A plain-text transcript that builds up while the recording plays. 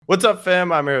What's up,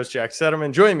 fam? I'm your host, Jack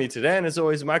Setterman. Joining me today, and as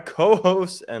always, my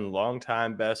co-host and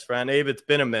longtime best friend, Abe. It's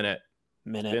been a minute.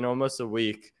 It's been almost a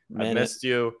week. I've missed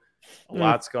you. A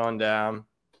lot's gone down.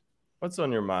 What's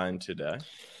on your mind today?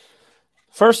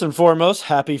 First and foremost,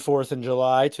 happy 4th of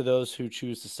July to those who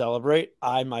choose to celebrate.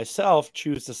 I myself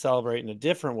choose to celebrate in a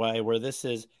different way, where this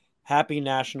is happy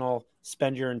national,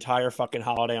 spend your entire fucking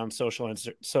holiday on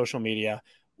social media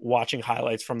watching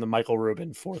highlights from the Michael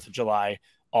Rubin 4th of July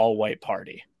all-white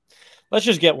party. Let's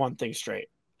just get one thing straight.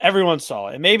 Everyone saw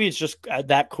it. And maybe it's just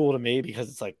that cool to me because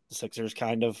it's like the Sixers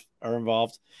kind of are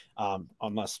involved,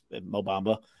 unless Mo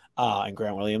Bamba and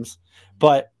Grant Williams.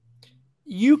 But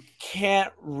you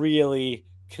can't really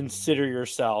consider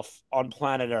yourself on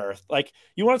planet Earth. Like,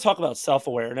 you want to talk about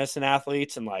self-awareness in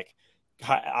athletes and like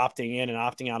opting in and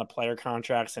opting out of player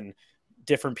contracts and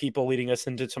different people leading us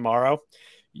into tomorrow.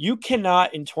 You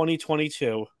cannot in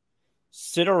 2022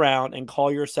 sit around and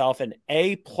call yourself an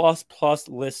A++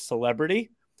 list celebrity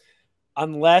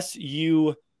unless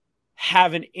you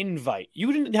have an invite.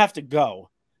 You didn't have to go,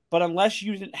 but unless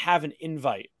you didn't have an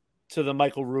invite to the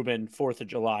Michael Rubin 4th of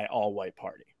July all-white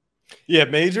party. Yeah,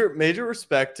 major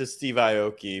respect to Steve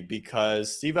Aoki,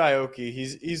 because Steve Aoki,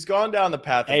 he's gone down the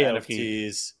path of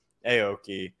NFTs.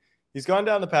 Aoki. He's gone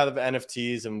down the path of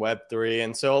NFTs and Web3.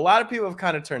 And so a lot of people have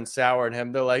kind of turned sour on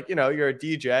him. They're like, you're a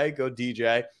DJ, go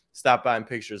DJ. Stop buying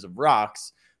pictures of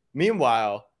rocks.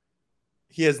 Meanwhile,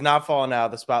 he has not fallen out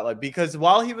of the spotlight, because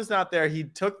while he was not there, he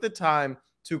took the time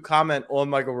to comment on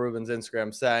Michael Rubin's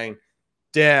Instagram saying,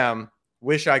 damn,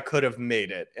 wish I could have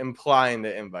made it, implying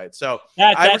the invite. So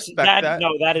I respect that.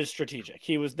 No, that is strategic.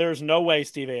 There's no way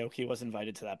Steve Aoki was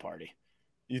invited to that party.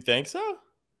 You think so?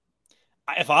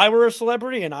 If I were a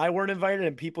celebrity and I weren't invited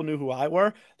and people knew who I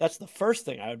were, that's the first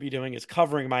thing I would be doing, is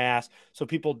covering my ass so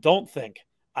people don't think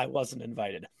I wasn't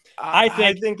invited. I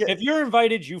think if you're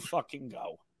invited, you fucking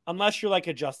go. Unless you're like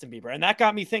a Justin Bieber. And that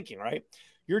got me thinking, right?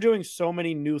 You're doing so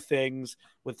many new things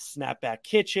with Snapback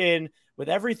Kitchen, with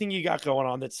everything you got going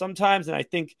on, that sometimes, and I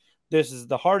think this is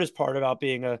the hardest part about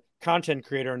being a content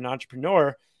creator and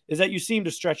entrepreneur, is that you seem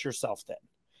to stretch yourself thin.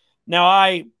 Now,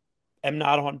 I am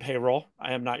not on payroll.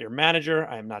 I am not your manager.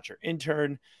 I am not your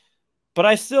intern. But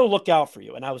I still look out for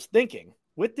you. And I was thinking,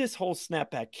 with this whole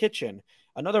Snapback Kitchen,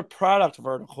 another product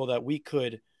vertical that we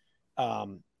could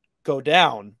go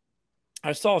down.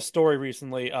 I saw a story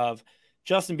recently of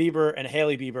Justin Bieber and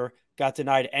Hailey Bieber got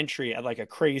denied entry at like a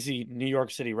crazy New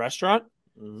York City restaurant.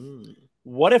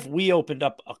 What if we opened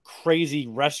up a crazy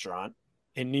restaurant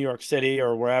in New York City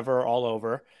or wherever, all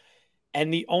over,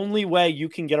 and the only way you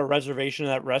can get a reservation at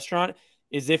that restaurant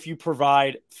is if you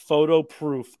provide photo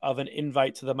proof of an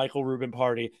invite to the Michael Rubin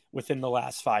party within the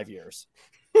last 5 years?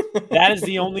 That is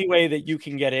the only way that you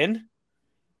can get in.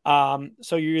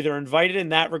 So you're either invited in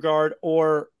that regard,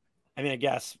 or, I mean, I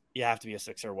guess you have to be a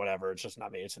Sixer or whatever. It's just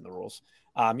not me. It's in the rules.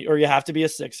 Or you have to be a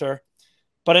Sixer.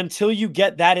 But until you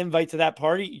get that invite to that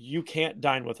party, you can't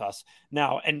dine with us.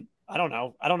 Now, and I don't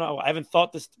know. I haven't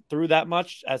thought this through that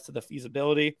much as to the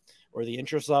feasibility or the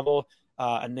interest level.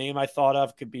 A name I thought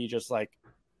of could be just like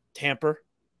Tamper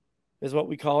is what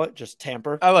we call it. Just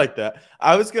Tamper. I like that.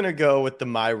 I was going to go with the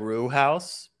Myru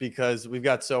House, because we've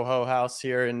got Soho House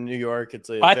here in New York.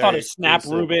 I thought it Snap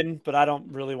Rubin, but I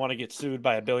don't really want to get sued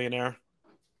by a billionaire.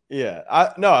 Yeah.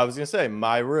 I was going to say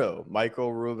Myru,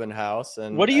 Michael Rubin House.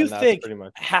 And what do you think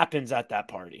happens at that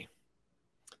party?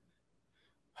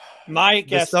 My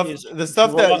guess is the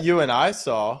stuff that you and I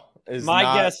saw is my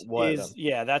guess is,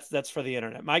 yeah, that's for the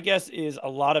internet. My guess is a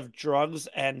lot of drugs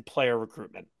and player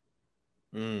recruitment.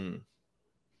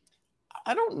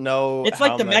 I don't know. It's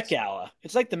like the Met Gala.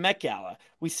 It's like the Met Gala.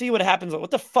 We see what happens. What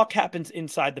the fuck happens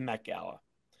inside the Met Gala?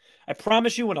 I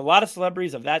promise you, when a lot of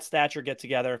celebrities of that stature get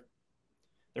together,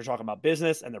 they're talking about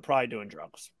business and they're probably doing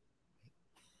drugs.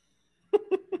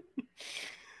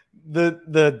 The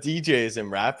DJs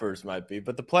and rappers might be,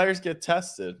 but the players get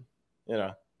tested.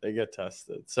 They get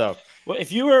tested. So, well,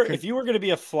 if you were going to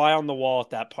be a fly on the wall at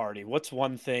that party, what's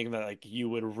one thing that like you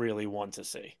would really want to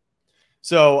see?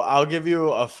 So I'll give you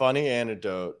a funny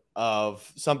anecdote of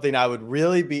something I would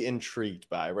really be intrigued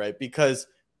by, right? Because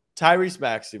Tyrese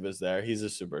Maxey was there. He's a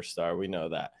superstar. We know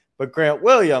that. But Grant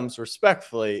Williams,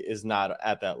 respectfully, is not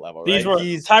at that level. Right?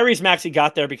 Tyrese Maxey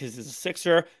got there because he's a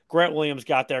Sixer. Grant Williams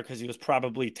got there because he was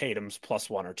probably Tatum's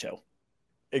 +1 or 2.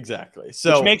 Exactly.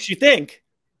 So, which makes you think,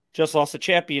 just lost a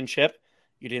championship.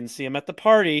 You didn't see him at the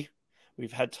party.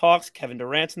 We've had talks. Kevin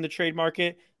Durant's in the trade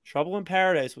market. Trouble in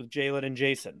paradise with Jalen and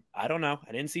Jason. I don't know.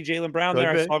 I didn't see Jaylen Brown there.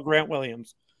 I saw Grant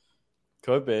Williams.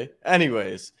 Could be.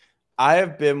 Anyways, I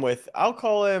have been with, I'll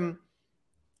call him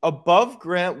above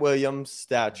Grant Williams'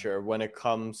 stature when it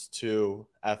comes to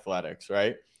athletics,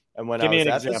 right? And when Give I was me an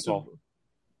at example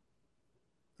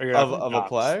of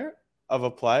a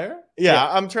player, yeah,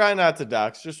 I'm trying not to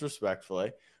dox, just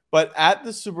respectfully. But at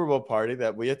the Super Bowl party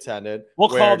that we attended, we'll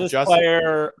call this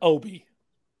player Obi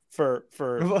for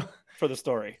the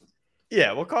story.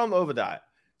 Yeah, we'll call him Obadiah.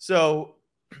 So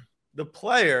the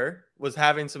player was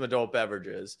having some adult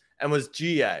beverages and was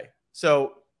GA.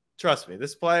 So trust me,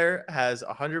 this player has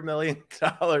 $100 million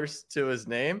to his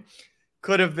name.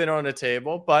 Could have been on a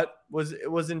table, but was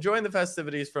enjoying the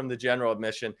festivities from the general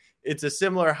admission. It's a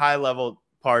similar high level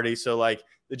party. So like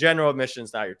the general admission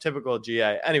is not your typical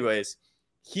GA. Anyways,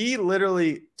 he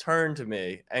literally turned to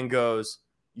me and goes,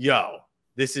 "Yo,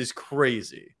 this is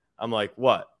crazy." I'm like,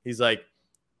 "What?" He's like,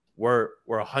 we're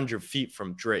 100 feet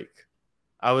from Drake.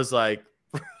 I was like,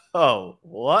 "Oh,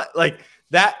 what?" Like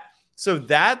that. So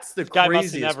that's the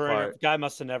craziest part. Guy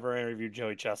must have never interviewed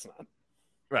Joey Chestnut.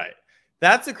 Right.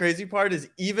 That's the crazy part is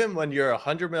even when you're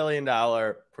 $100 million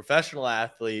professional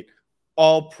athlete,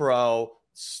 all pro,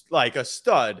 like a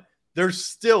stud, there's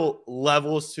still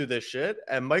levels to this shit.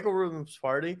 And Michael Rubin's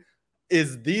party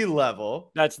is the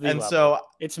level. That's the level. So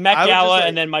it's Met Gala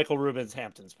and then Michael Rubin's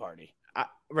Hamptons party.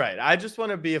 Right. I just want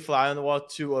to be a fly on the wall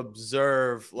to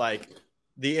observe like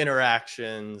the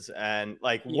interactions and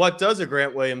like what does a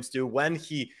Grant Williams do when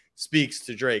he speaks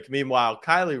to Drake. Meanwhile,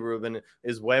 Kylie Rubin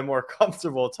is way more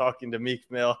comfortable talking to Meek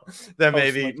Mill than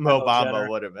maybe Mo Bamba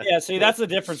would have been. Yeah, see, that's the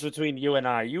difference between you and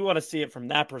I. You want to see it from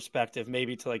that perspective,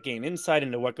 maybe to like gain insight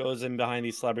into what goes in behind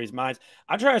these celebrities' minds.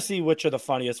 I'm trying to see which are the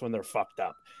funniest when they're fucked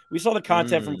up. We saw the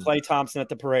content from Klay Thompson at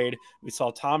the parade. We saw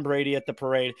Tom Brady at the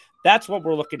parade. That's what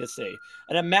we're looking to see.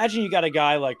 And imagine you got a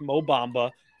guy like Mo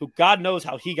Bamba, who God knows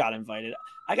how he got invited.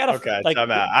 I've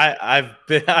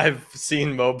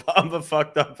seen Mo Bamba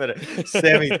fucked up at a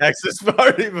Sammy Texas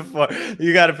party before.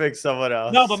 You got to pick someone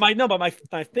else. No, but my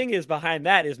thing is behind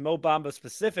that is Mo Bamba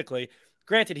specifically.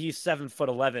 Granted, he's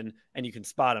 7'11" and you can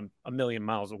spot him a million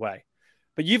miles away.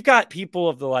 But you've got people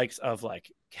of the likes of like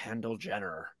Kendall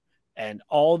Jenner and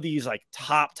all these like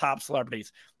top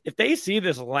celebrities. If they see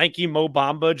this lanky Mo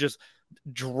Bamba just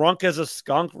drunk as a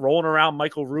skunk rolling around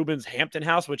Michael Rubin's Hampton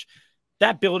house, which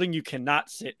that building you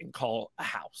cannot sit and call a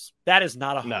house. That is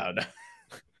not a home. No.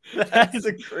 That's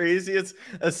the craziest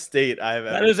estate I've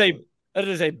ever. That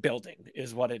is a building,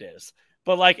 is what it is.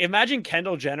 But like, imagine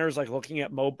Kendall Jenner's like looking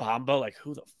at Mo Bamba, like,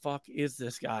 who the fuck is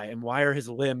this guy, and why are his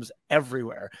limbs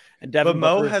everywhere? And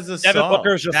Mo has a song. Devin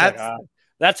Booker's just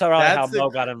that's how Mo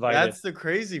got invited. That's the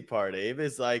crazy part, Abe.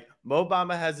 Is like Mo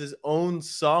Bamba has his own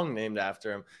song named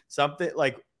after him. Something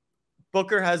like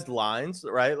Booker has lines,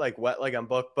 right? Like Wet Like I'm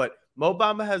Booked, but Mo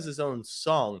Bamba has his own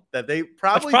song that they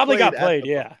probably got played.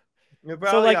 Yeah.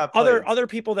 So like other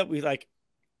people that we like,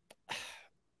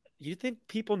 you think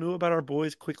people knew about our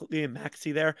boys Quickly and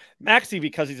Maxey there? Maxey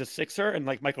because he's a Sixer and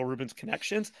like Michael Rubin's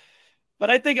connections. But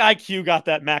I think IQ got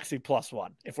that Maxey +1,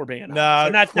 if we're being honest.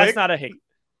 And that's not a hate.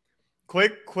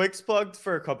 Quick's plugged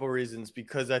for a couple reasons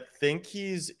because I think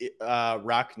he's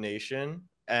Rock Nation.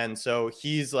 And so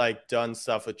he's like done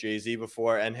stuff with Jay-Z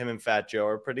before, and him and Fat Joe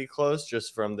are pretty close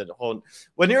just from the whole.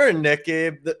 When you're a Nick,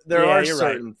 Gabe, there are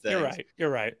certain things. You're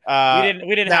right.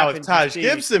 We didn't now if Taj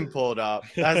Gibson pulled up,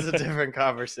 that's a different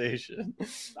conversation.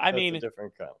 I mean,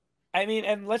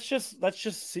 and let's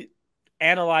just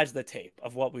analyze the tape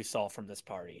of what we saw from this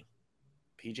party.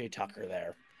 PJ Tucker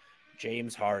there,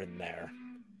 James Harden there,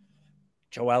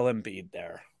 Joel Embiid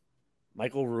there.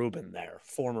 Michael Rubin there,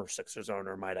 former Sixers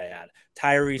owner, might I add.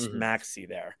 Tyrese Maxey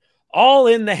there. All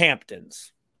in the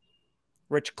Hamptons.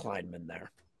 Rich Kleinman there.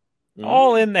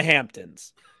 All in the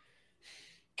Hamptons.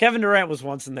 Kevin Durant was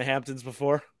once in the Hamptons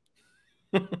before.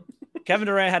 Kevin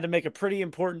Durant had to make a pretty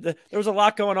important... There was a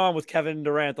lot going on with Kevin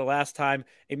Durant the last time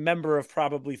a member of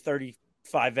probably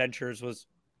 35 Ventures was...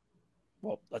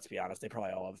 Well, let's be honest, they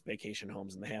probably all have vacation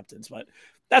homes in the Hamptons, but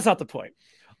that's not the point.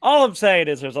 All I'm saying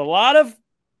is there's a lot of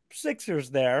Sixers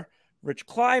there. Rich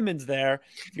Kleinman's there.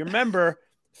 If you remember,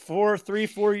 4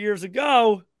 years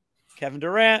ago, Kevin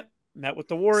Durant met with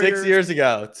the Warriors. 6 years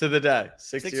ago to the day.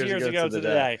 6 years ago to the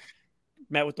day.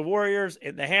 Met with the Warriors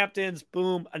in the Hamptons.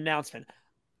 Boom, announcement.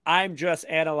 I'm just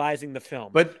analyzing the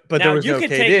film. But now, there was no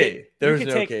KD. There was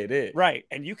no KD. Right.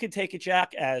 And you can take it,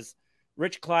 Jack, as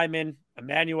Rich Kleinman,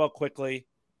 Emmanuel Quickly,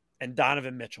 and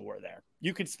Donovan Mitchell were there.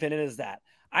 You could spin it as that.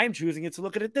 I'm choosing it to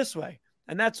look at it this way.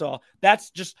 And that's all.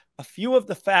 That's just a few of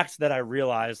the facts that I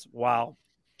realized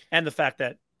and the fact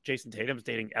that Jason Tatum's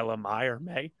dating LMI or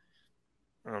May.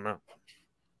 I don't know.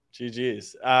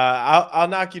 GG's. I'll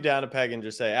knock you down a peg and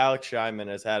just say Alex Scheinman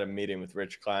has had a meeting with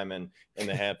Rich Kleiman in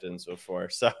the Hamptons before.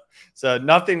 So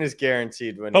nothing is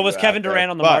guaranteed. But was Kevin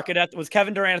Durant on the market? Was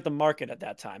Kevin Durant at the market at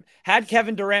that time? Had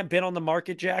Kevin Durant been on the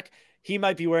market, Jack, he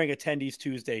might be wearing a Tendies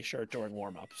Tuesday shirt during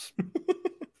warmups.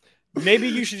 Maybe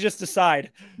you should just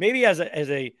decide. Maybe as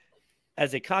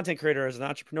a content creator, as an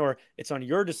entrepreneur, it's on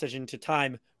your decision to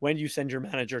time when you send your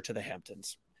manager to the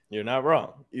Hamptons. You're not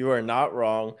wrong. You are not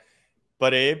wrong.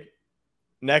 But Abe,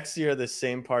 next year, the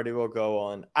same party will go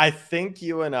on. I think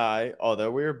you and I,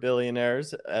 although we're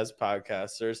billionaires as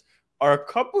podcasters, are a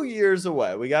couple years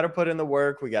away. We got to put in the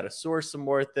work. We got to source some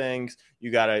more things. You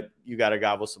gotta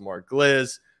gobble some more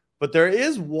glizz. But there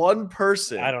is one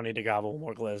person. I don't need to gobble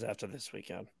more glizz after this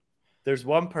weekend. There's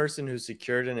one person who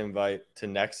secured an invite to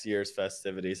next year's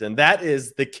festivities, and that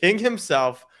is the king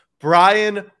himself,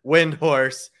 Brian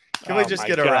Windhorst. Can we just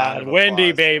get a round of applause?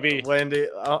 Wendy, baby. Wendy,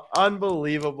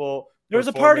 unbelievable. There was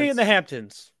a party in the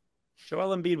Hamptons.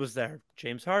 Joel Embiid was there.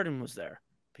 James Harden was there.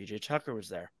 PJ Tucker was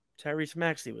there. Tyrese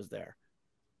Maxey was there.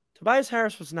 Tobias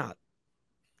Harris was not.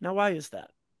 Now, why is that?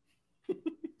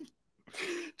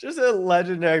 Just a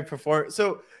legendary performance.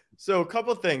 So a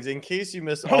couple things in case you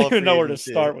missed all. I don't even know where to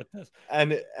start with this.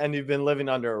 And you've been living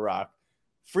under a rock.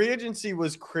 Free agency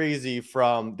was crazy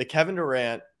from the Kevin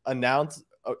Durant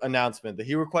announcement that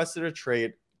he requested a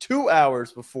trade 2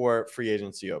 hours before free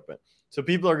agency opened. So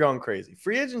people are going crazy.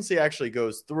 Free agency actually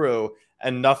goes through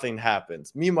and nothing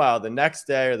happens. Meanwhile, the next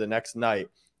day or the next night,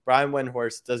 Brian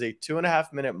Windhorst does a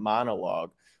 2.5-minute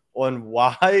monologue on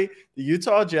why the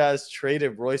Utah Jazz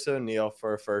traded Royce O'Neal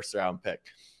for a first-round pick.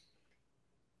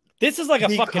 This is like a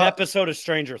fucking episode of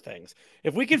Stranger Things.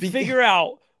 If we can figure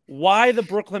out why the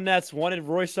Brooklyn Nets wanted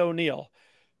Royce O'Neal,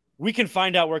 we can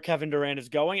find out where Kevin Durant is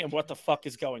going and what the fuck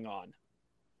is going on.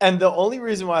 And the only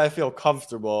reason why I feel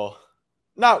comfortable,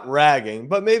 not ragging,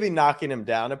 but maybe knocking him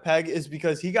down a peg, is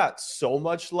because he got so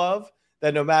much love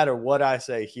that no matter what I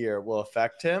say here will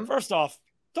affect him. First off,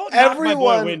 don't knock my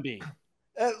boy Windy.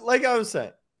 Like I was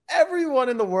saying, everyone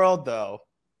in the world, though,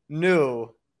 knew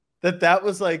that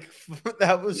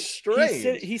was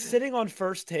strange. He's sitting on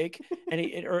First Take, and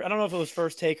I don't know if it was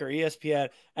First Take or ESPN,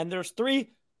 and there's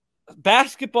 3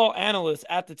 basketball analysts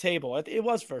at the table. It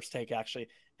was First Take, actually.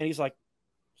 And he's like,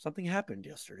 something happened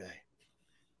yesterday.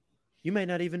 You may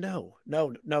not even know.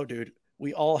 No, dude.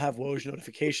 We all have Woj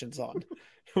notifications on.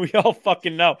 We all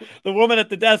fucking know. The woman at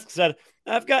the desk said,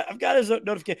 I've got his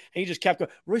notification. And he just kept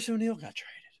going, Royce O'Neal got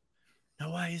traded.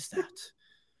 Now, why is that?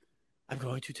 I'm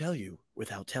going to tell you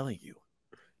without telling you,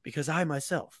 because I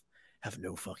myself have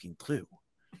no fucking clue.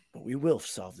 But we will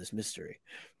solve this mystery.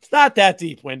 It's not that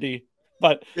deep, Wendy,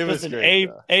 but it was an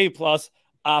A+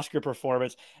 Oscar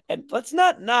performance. And let's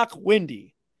not knock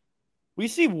Windy. We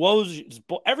see Woj.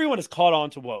 Everyone is caught on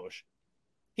to Woj.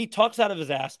 He talks out of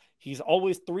his ass. He's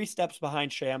always 3 steps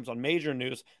behind Shams on major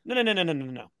news.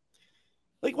 No.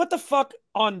 Like, what the fuck?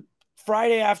 On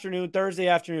Friday afternoon, Thursday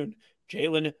afternoon,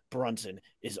 Jalen Brunson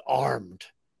is armed.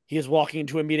 He is walking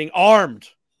into a meeting armed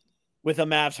with a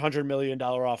Mavs $100 million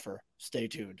offer. Stay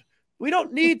tuned. We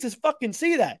don't need to fucking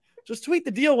see that. Just tweet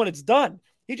the deal when it's done.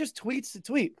 He just tweets the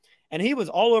tweet. And he was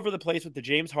all over the place with the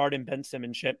James Harden, Ben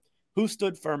Simmons shit. Who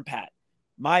stood firm pat?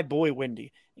 My boy,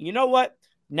 Windy. And you know what?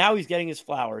 Now he's getting his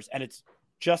flowers, and it's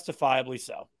justifiably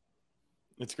so.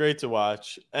 It's great to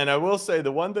watch. And I will say the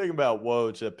one thing about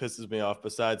Woj that pisses me off,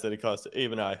 besides that he cost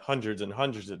Abe and I hundreds and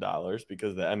hundreds of dollars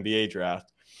because of the NBA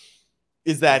draft,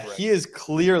 is that he is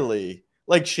clearly,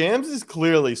 like, Shams is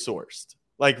clearly sourced.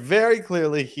 Like, very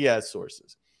clearly he has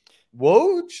sources.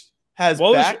 Woj has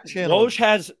back channel.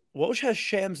 Woj has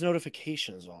Shams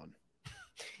notifications on.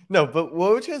 No, but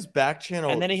Woj has back channel.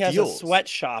 And then he has a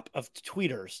sweatshop of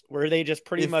tweeters where they just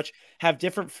pretty much have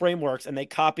different frameworks and they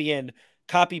copy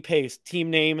paste team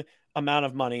name, amount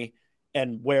of money,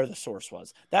 and where the source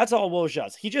was. That's all Woj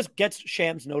does. He just gets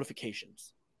Shams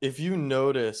notifications. If you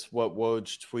notice what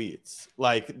Woj tweets,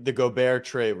 like the Gobert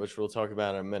trade, which we'll talk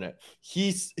about in a minute,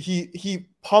 he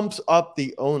pumps up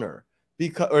the owner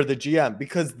or the GM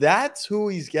because that's who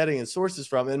he's getting his sources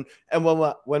from. And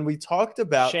when we talked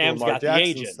about Shams Lamar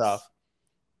Jackson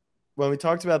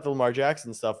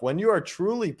stuff, when you are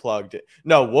truly plugged in,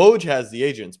 no, Woj has the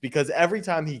agents because every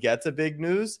time he gets a big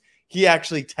news, he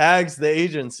actually tags the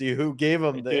agency who gave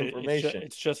him the information.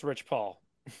 It's just Rich Paul.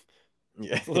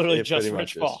 Yeah, it's literally just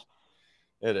Rich Paul.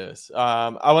 It is.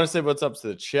 I want to say what's up to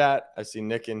the chat. I see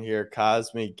Nick in here.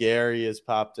 Cosme, Gary has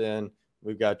popped in.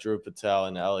 We've got Drew Patel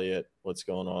and Elliot. What's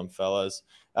going on, fellas?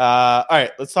 All right,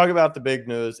 let's talk about the big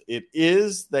news. It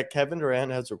is that Kevin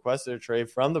Durant has requested a trade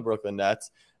from the Brooklyn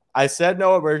Nets. I said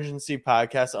no emergency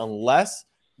podcast unless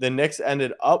the Knicks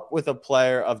ended up with a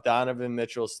player of Donovan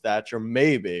Mitchell's stature,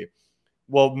 maybe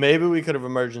we could have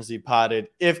emergency potted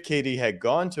if KD had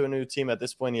gone to a new team. At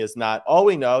this point, he has not. All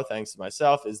we know, thanks to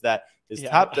myself, is that his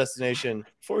top destination.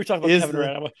 Before we talk about Kevin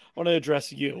Durant, I want to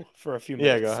address you for a few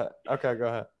minutes. Yeah, go ahead. Okay, go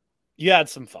ahead. You had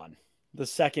some fun. The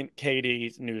second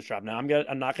KD news drop. Now, I'm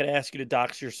not going to ask you to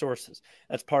dox your sources.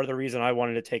 That's part of the reason I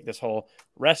wanted to take this whole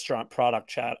restaurant product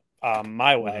chat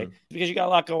my way, because you got a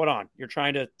lot going on. You're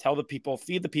trying to tell the people,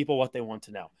 feed the people what they want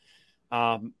to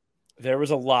know. There was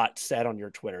a lot said on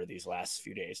your Twitter these last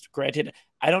few days. Granted,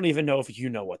 I don't even know if you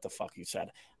know what the fuck you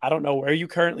said. I don't know where you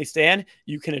currently stand.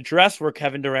 You can address where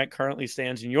Kevin Durant currently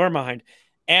stands in your mind,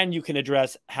 and you can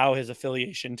address how his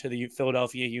affiliation to the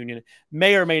Philadelphia Union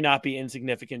may or may not be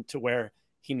insignificant to where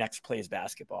he next plays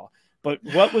basketball. But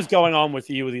what was going on with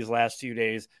you these last few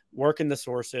days, working the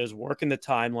sources, working the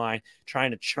timeline, trying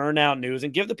to churn out news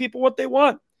and give the people what they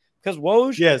want? Because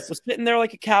Woj was sitting there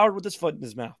like a coward with his foot in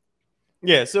his mouth.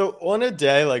 Yeah, so on a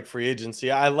day like free agency,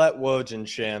 I let Woj and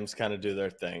Shams kind of do their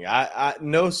thing. I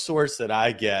no source that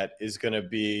I get is going to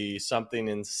be something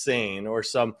insane or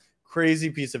some crazy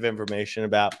piece of information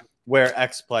about where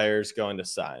X player is going to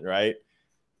sign, right?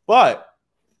 But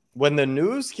when the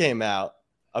news came out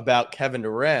about Kevin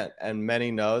Durant, and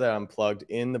many know that I'm plugged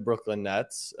in the Brooklyn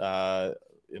Nets,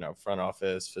 front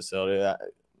office facility,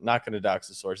 not going to dox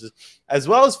the sources, as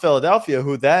well as Philadelphia,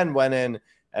 who then went in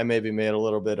and maybe made a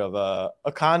little bit of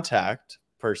a contact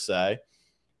per se.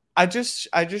 I just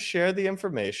shared the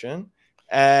information,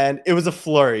 and it was a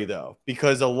flurry though,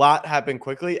 because a lot happened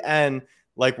quickly. And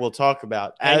like we'll talk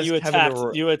about, and you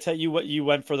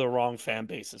went for the wrong fan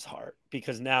base's heart,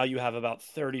 because now you have about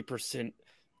 30%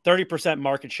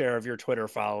 market share of your Twitter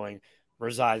following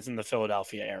resides in the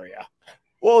Philadelphia area.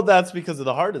 Well, that's because of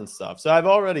the Harden stuff. So I've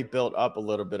already built up a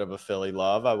little bit of a Philly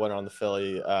love. I went on the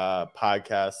Philly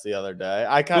podcast the other day.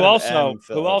 Who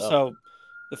also,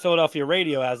 the Philadelphia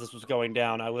radio, as this was going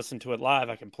down, I listened to it live.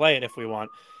 I can play it if we want.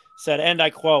 Said, and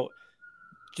I quote,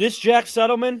 "This Jack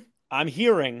Settleman, I'm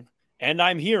hearing,"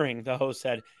 the host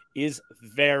said, "is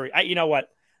very." You know what?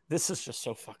 This is just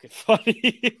so fucking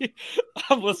funny.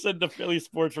 I'm listening to Philly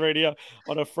sports radio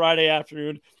on a Friday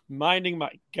afternoon, minding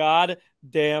my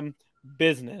goddamn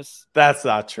business. That's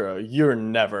not true. You're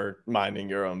never minding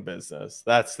your own business.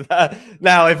 That's that.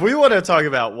 Now, if we want to talk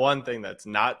about one thing that's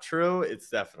not true, it's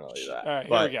definitely that. All right,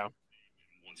 here we go.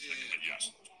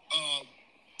 Yes.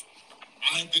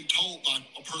 I've been told by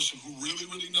a person who really,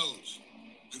 really knows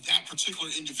that particular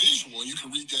individual, you can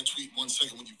read that tweet 1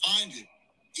 second when you find it,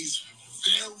 is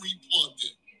very plugged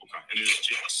in. Okay. And it's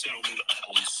Jack Settleman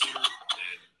on Twitter.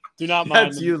 Do not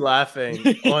mind. That's you laughing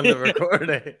on the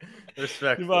recording.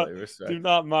 Respectfully. Do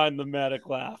not mind the medic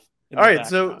laugh. All right,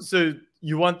 so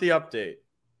you want the update?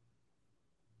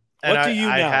 And what do you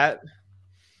know?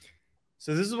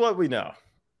 So this is what we know.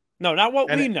 No, not what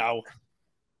we know,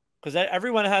 because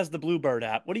everyone has the Bluebird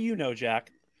app. What do you know,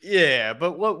 Jack? Yeah,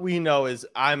 but what we know is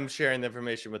I'm sharing the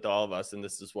information with all of us, and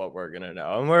this is what we're gonna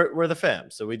know. And we're the fam,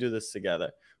 so we do this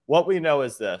together. What we know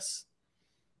is this: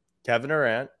 Kevin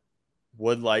Durant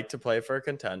would like to play for a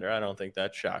contender. I don't think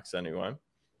that shocks anyone.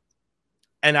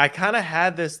 And I kind of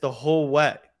had this the whole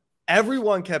way.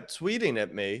 Everyone kept tweeting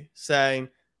at me saying,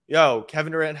 yo,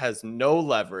 Kevin Durant has no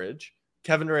leverage.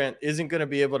 Kevin Durant isn't going to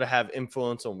be able to have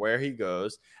influence on where he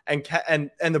goes. And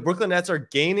the Brooklyn Nets are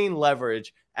gaining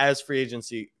leverage as free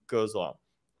agency goes along.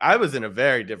 I was in a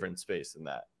very different space than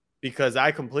that, because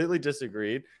I completely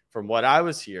disagreed from what I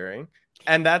was hearing.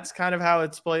 And that's kind of how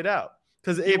it's played out.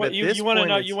 Because you want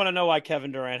to know why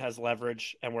Kevin Durant has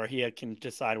leverage and where he can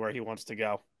decide where he wants to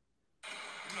go.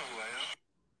 You know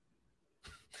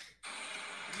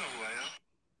who I am.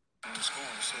 I'm just going.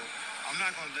 So I'm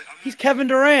not going to. He's Kevin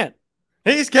Durant.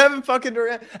 He's Kevin fucking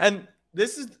Durant. And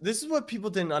this is what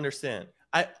people didn't understand.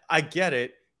 I get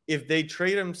it. If they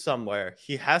trade him somewhere,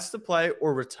 he has to play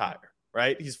or retire,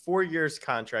 right? He's 4 years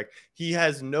contract. He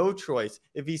has no choice.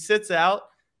 If he sits out,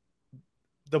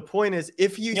 the point is,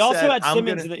 if you he also had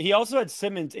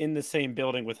Simmons in the same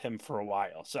building with him for a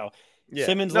while. So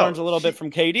Simmons learns a little bit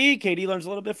from KD. KD learns a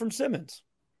little bit from Simmons.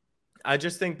 I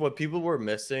just think what people were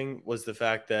missing was the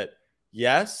fact that,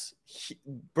 yes,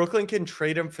 Brooklyn can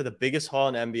trade him for the biggest haul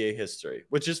in NBA history,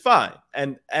 which is fine.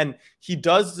 And he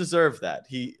does deserve that.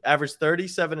 He averaged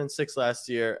 37-6 last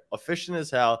year, efficient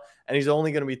as hell, and he's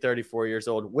only going to be 34 years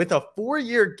old with a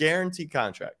 4-year guaranteed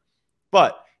contract.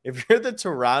 But if you're the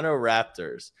Toronto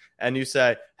Raptors and you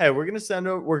say, hey, we're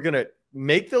going to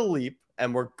make the leap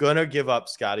and we're going to give up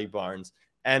Scotty Barnes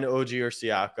and OG or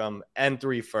Siakam and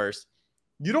 3 firsts,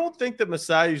 you don't think that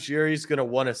Masai Ujiri is going to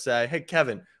want to say, hey,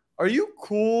 Kevin, are you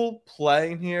cool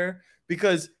playing here?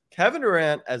 Because Kevin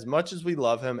Durant, as much as we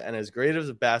love him and as great as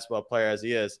a basketball player as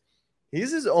he is,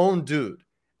 he's his own dude.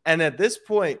 And at this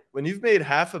point, when you've made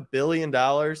 $500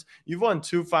 million, you've won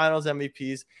 2 finals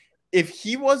MVPs. If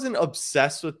he wasn't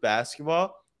obsessed with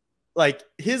basketball, like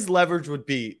his leverage would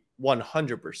be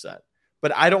 100%.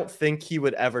 But I don't think he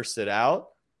would ever sit out.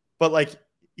 But like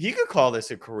he could call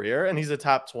this a career, and he's a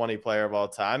top 20 player of all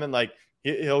time. And like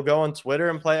he'll go on Twitter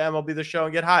and play MLB The Show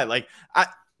and get high. Like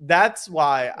that's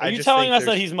why Are you telling us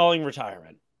that he's mulling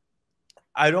retirement?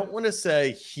 I don't want to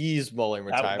say he's mulling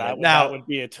retirement. That would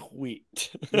be a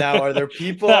tweet. Now, are there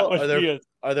people?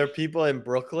 Are there people in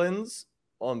Brooklyn's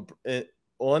on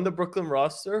the Brooklyn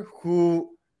roster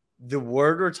who the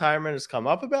word retirement has come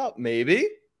up about? Maybe.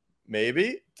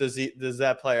 Does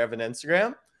that player have an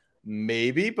Instagram?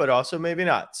 Maybe, but also maybe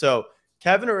not. So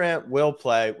Kevin Durant will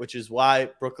play, which is why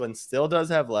Brooklyn still does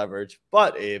have leverage.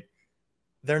 But Abe,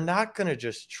 they're not going to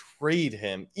just trade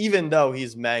him, even though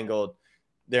he's mangled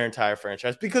their entire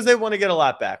franchise, because they want to get a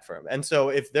lot back for him. And so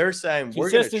if they're saying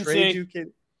we're going to trade you,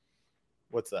 kid,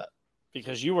 what's that?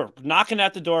 Because you were knocking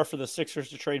at the door for the Sixers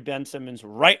to trade Ben Simmons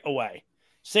right away.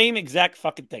 Same exact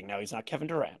fucking thing. Now he's not Kevin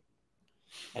Durant.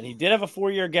 And he did have a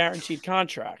 4-year guaranteed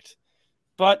contract,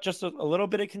 but just a little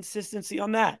bit of consistency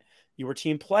on that. You were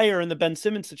team player in the Ben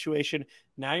Simmons situation.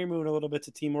 Now you're moving a little bit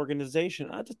to team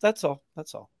organization. That's all.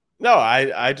 No,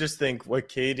 I just think what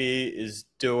KD is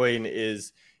doing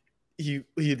is he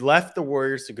left the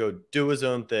Warriors to go do his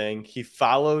own thing. He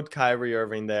followed Kyrie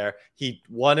Irving there. He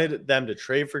wanted them to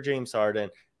trade for James Harden.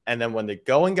 And then when the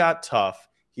going got tough,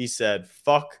 he said,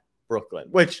 fuck Brooklyn,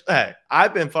 which, hey,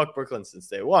 I've been fuck Brooklyn since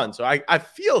day one. So I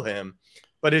feel him,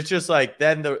 but it's just like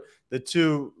then the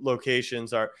 2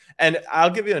 locations are, and I'll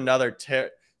give you another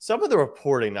some of the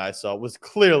reporting I saw was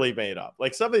clearly made up.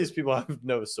 Like some of these people have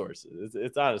no sources.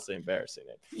 It's honestly embarrassing.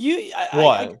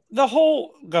 The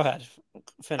whole. Go ahead.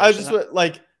 Finish. I just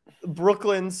like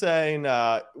Brooklyn saying,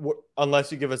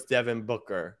 unless you give us Devin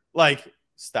Booker, like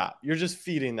stop. You're just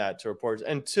feeding that to reporters.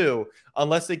 And 2,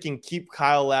 unless they can keep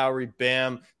Kyle Lowry,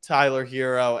 Bam, Tyler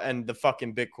Hero, and the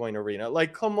fucking Bitcoin arena.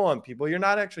 Like, come on, people. You're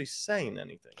not actually saying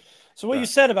anything. So what you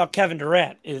said about Kevin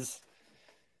Durant is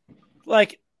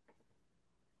like.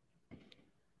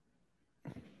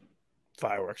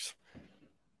 Fireworks.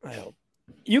 I hope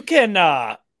you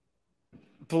can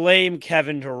blame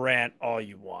Kevin Durant all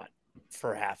you want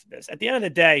for half of this. At the end of the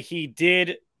day, he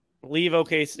did leave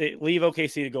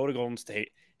OKC to go to Golden State.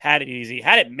 Had it easy,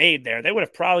 had it made there. They would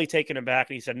have probably taken him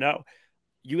back, and he said, "No,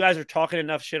 you guys are talking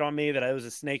enough shit on me that it was a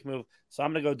snake move, so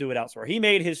I'm going to go do it elsewhere." He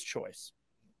made his choice.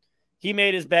 He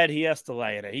made his bed. He has to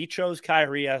lay in it. He chose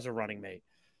Kyrie as a running mate.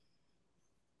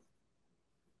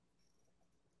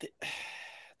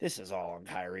 This is all on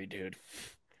Kyrie, dude.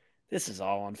 This is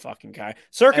all on fucking Kyrie.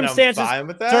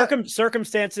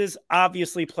 Circumstances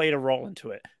obviously played a role into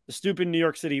it. The stupid New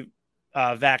York City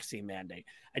vaccine mandate.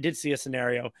 I did see a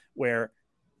scenario where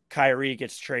Kyrie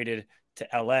gets traded to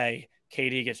LA,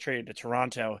 KD gets traded to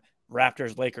Toronto,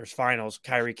 Raptors Lakers finals.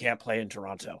 Kyrie can't play in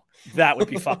Toronto. That would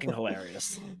be fucking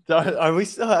hilarious. Are we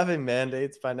still having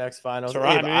mandates by next finals?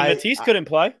 Matisse couldn't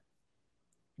play.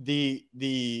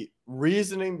 The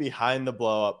reasoning behind the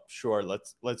blow up, sure,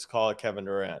 let's call it Kevin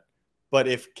Durant. But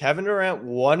if Kevin Durant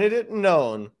wanted it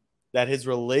known that his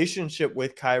relationship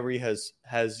with Kyrie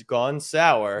has gone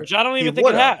sour, which I don't even think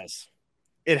it has.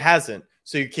 It hasn't.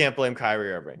 So you can't blame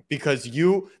Kyrie Irving because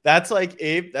that's like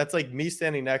Abe, that's like me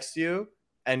standing next to you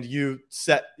and you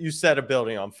set a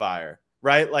building on fire,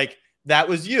 right? Like that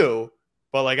was you,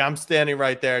 but like I'm standing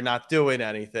right there not doing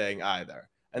anything either.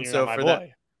 And You're so for that,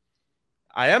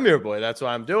 I am your boy. That's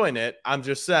why I'm doing it. I'm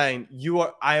just saying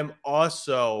I am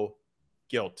also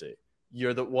guilty.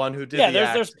 You're the one who did the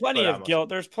act. There's plenty of guilt.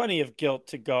 There's plenty of guilt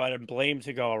to go and blame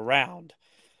to go around.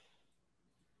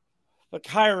 But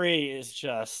Kyrie is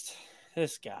just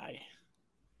this guy.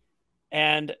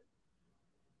 And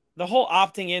the whole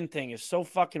opting in thing is so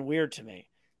fucking weird to me.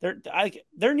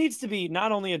 There needs to be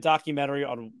not only a documentary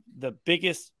on the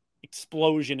biggest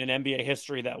explosion in NBA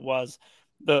history that was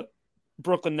the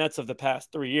Brooklyn Nets of the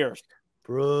past 3 years.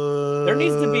 There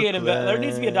needs to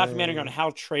be a documentary on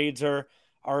how trades are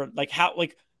like how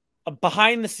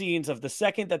behind the scenes of the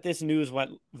second that this news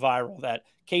went viral that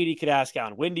KD could ask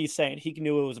out. Wendy's saying he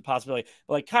knew it was a possibility.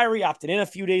 But like Kyrie opted in a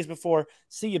few days before,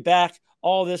 see you back,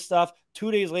 all this stuff.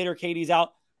 2 days later, KD's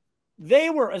out.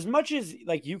 They were, as much as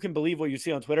like you can believe what you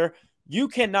see on Twitter, you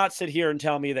cannot sit here and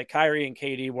tell me that Kyrie and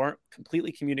KD weren't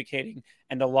completely communicating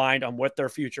and aligned on what their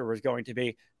future was going to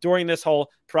be during this whole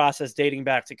process dating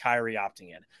back to Kyrie opting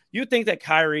in. You think that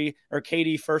Kyrie or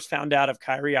KD first found out of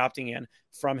Kyrie opting in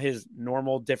from his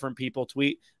normal different people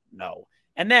tweet? No.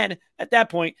 And then at that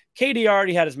point, KD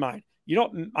already had his mind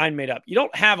made up. You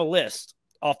don't have a list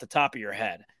off the top of your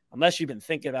head unless you've been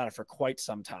thinking about it for quite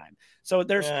some time. So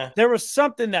there was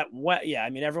something that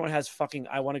everyone has fucking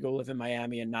I want to go live in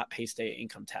Miami and not pay state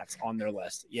income tax on their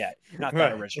list. Yeah, you're not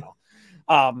that original.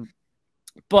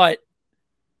 But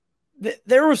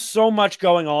there was so much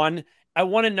going on. I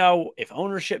want to know if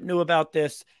ownership knew about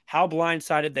this, how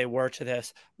blindsided they were to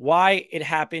this, why it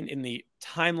happened in the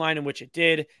timeline in which it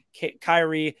did.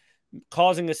 Kyrie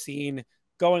causing a scene,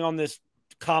 going on this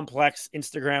complex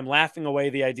Instagram, laughing away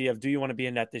the idea of, do you want to be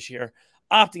in net this year?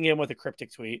 Opting in with a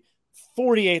cryptic tweet.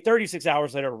 36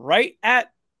 hours later, right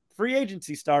at free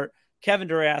agency start, Kevin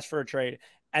Durant asked for a trade.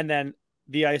 And then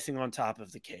the icing on top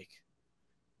of the cake.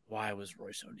 Why was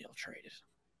Royce O'Neal traded?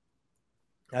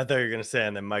 I thought you were going to say,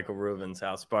 and then Michael Rubin's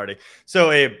house party.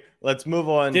 So, Abe, let's move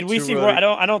on. Did we see?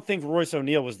 I don't think Royce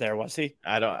O'Neal was there, was he?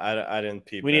 I didn't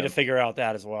peep. We need to figure out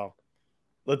that as well.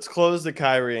 Let's close the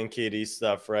Kyrie and KD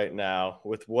stuff right now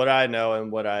with what I know and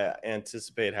what I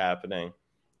anticipate happening.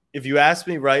 If you ask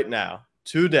me right now,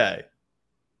 today,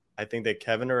 I think that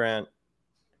Kevin Durant.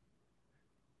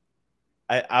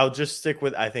 I'll just stick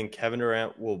with. I think Kevin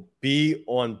Durant will be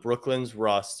on Brooklyn's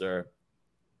roster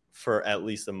for at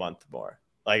least a month more.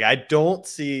 Like, I don't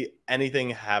see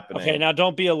anything happening. Okay, now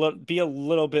don't be a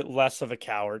little bit less of a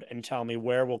coward and tell me,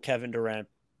 where will Kevin Durant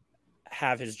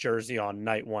have his jersey on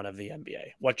night one of the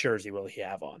NBA? What jersey will he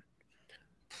have on?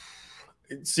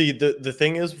 See, the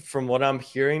thing is, from what I'm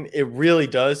hearing, it really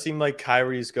does seem like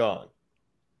Kyrie's gone.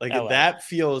 Like, LA. That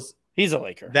feels... He's a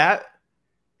Laker.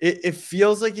 It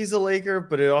feels like he's a Laker,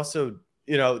 but it also,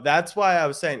 that's why I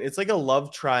was saying it's like a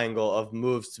love triangle of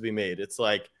moves to be made. It's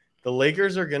like, the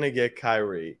Lakers are going to get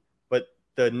Kyrie, but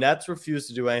the Nets refuse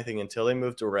to do anything until they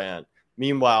move Durant.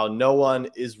 Meanwhile, no one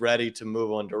is ready to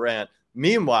move on Durant.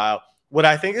 Meanwhile, what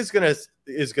I think is going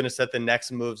to set the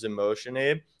next moves in motion,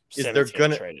 Abe, is they're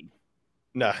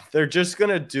just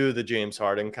going to do the James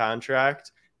Harden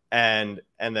contract and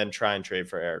then try and trade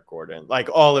for Eric Gordon, like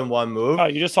all in one move. Oh,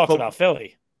 you just talked about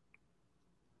Philly.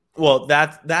 Well,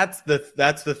 that's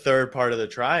the third part of the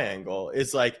triangle.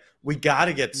 It's like, we got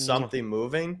to get something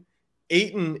moving.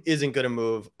 Ayton isn't going to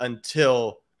move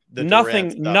until the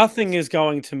nothing is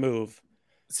going to move.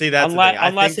 See, that's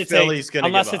unless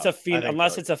it's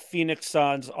a Phoenix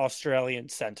Suns Australian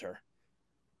center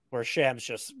where Shams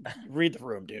just read the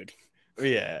room, dude.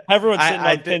 Yeah, everyone's sitting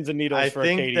on pins and needles for a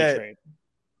KD trade.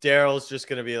 Daryl's just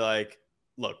going to be like,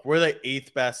 look, we're the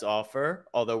 8th best offer,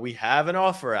 although we have an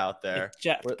offer out there.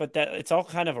 But it's all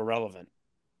kind of irrelevant.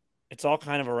 It's all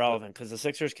kind of irrelevant because the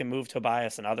Sixers can move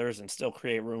Tobias and others and still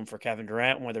create room for Kevin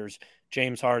Durant, where there's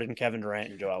James Harden, Kevin Durant,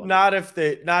 and Joel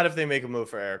Embiid. Not if they make a move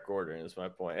for Eric Gordon is my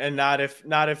point, and not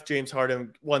if James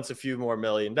Harden wants a few more $1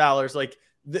 million. Like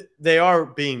they are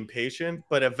being patient,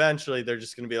 but eventually they're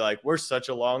just going to be like, we're such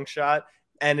a long shot,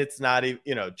 and it's not even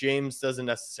James doesn't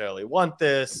necessarily want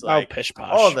this. Like pish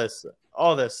posh.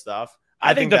 all this stuff.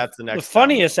 I think that's the next. The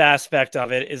funniest aspect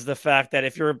of it is the fact that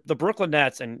if you're the Brooklyn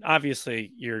Nets, and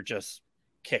obviously you're just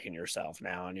kicking yourself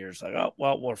now, and you're just like, oh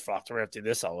well, we're fucked. We're gonna have to do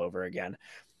this all over again.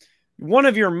 One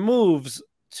of your moves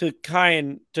to try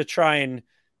and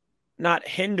not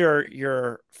hinder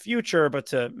your future, but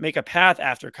to make a path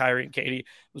after Kyrie and KD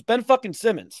was Ben fucking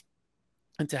Simmons,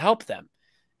 and to help them.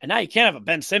 And now you can't have a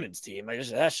Ben Simmons team.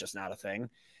 That's just not a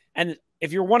thing. And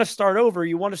if you want to start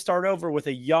over with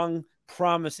a young,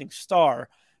 promising star.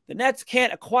 The Nets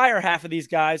can't acquire half of these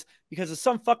guys because of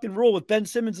some fucking rule with Ben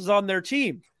Simmons is on their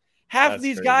team. Half of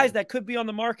these guys that could be on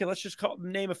the market, let's just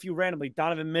name a few randomly: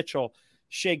 Donovan Mitchell,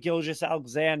 Shai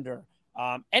Gilgeous-Alexander,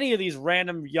 any of these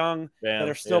random young that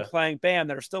are still playing, that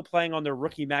are still playing on their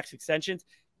rookie max extensions,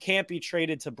 can't be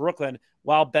traded to Brooklyn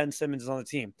while Ben Simmons is on the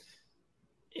team.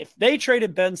 If they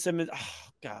traded Ben Simmons,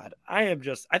 oh God, I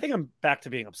think I'm back to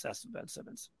being obsessed with Ben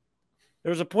Simmons. There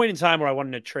was a point in time where I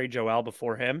wanted to trade Joel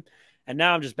before him, and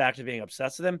now I'm just back to being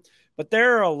obsessed with him. But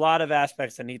there are a lot of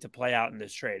aspects that need to play out in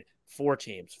this trade. 4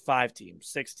 teams, 5 teams,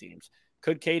 6 teams.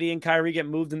 Could KD and Kyrie get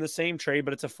moved in the same trade,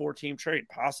 but it's a 4-team trade?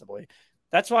 Possibly.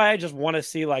 That's why I just want to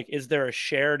see, is there a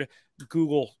shared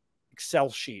Google Excel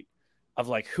sheet of,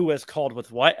 who has called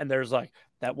with what? And there's,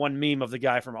 that one meme of the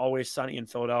guy from Always Sunny in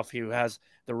Philadelphia who has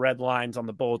the red lines on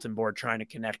the bulletin board trying to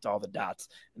connect all the dots.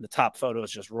 And the top photo is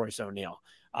just Royce O'Neal.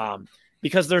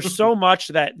 Because there's so much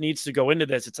that needs to go into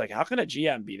this. It's how can a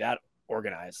GM be that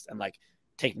organized and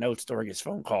take notes during his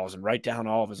phone calls and write down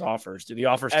all of his offers? Do the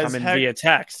offers come in via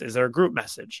text? Is there a group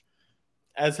message?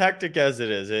 As hectic as it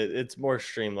is, it's more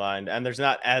streamlined and there's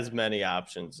not as many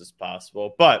options as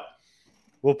possible. But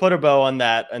we'll put a bow on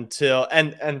that until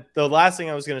and the last thing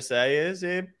I was going to say is,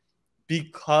 Abe,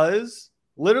 because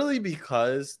literally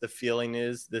because the feeling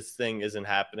is this thing isn't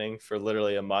happening for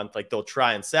literally a month. Like they'll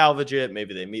try and salvage it.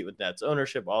 Maybe they meet with Nets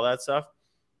ownership, all that stuff.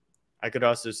 I could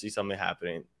also see something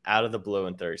happening out of the blue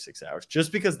in 36 hours,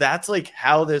 just because that's like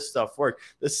how this stuff works.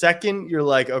 The second you're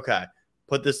like, okay,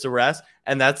 put this to rest.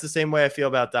 And that's the same way I feel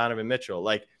about Donovan Mitchell.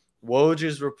 Like Woj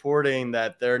is reporting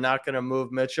that they're not going to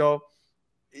move Mitchell.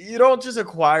 You don't just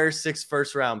acquire 6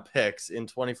 first-round picks in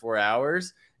 24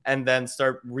 hours and then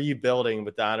start rebuilding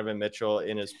with Donovan Mitchell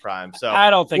in his prime. So I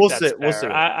don't think that's fair. We'll see.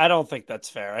 I don't think that's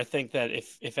fair. I think that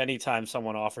if any time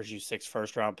someone offers you 6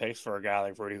 first-round picks for a guy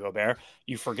like Rudy Gobert,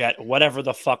 you forget whatever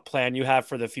the fuck plan you have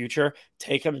for the future,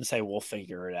 take them and say, we'll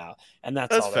figure it out. And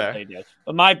that's all fair. That they did.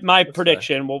 But my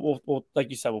prediction, we'll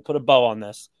like you said, we'll put a bow on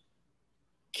this.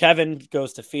 Kevin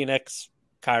goes to Phoenix.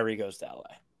 Kyrie goes to LA.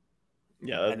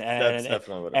 Yeah, that's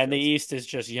definitely what it is. And the East is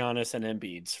just Giannis and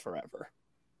Embiid's forever.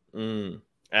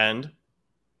 And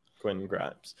Quentin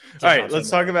Grimes. All right, let's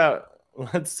talk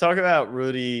about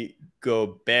Rudy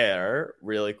Gobert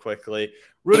really quickly.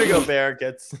 Rudy Gobert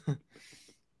gets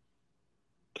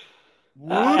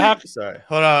Sorry.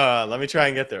 Hold on. Let me try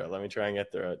and get through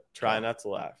it. Try not to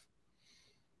laugh.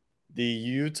 The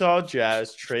Utah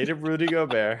Jazz traded Rudy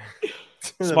Gobert.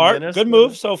 Smart. Good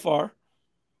move so far.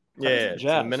 Yeah,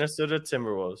 the Minnesota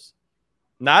Timberwolves.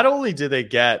 Not only did they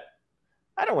get,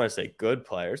 I don't want to say good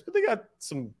players, but they got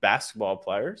some basketball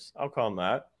players. I'll call them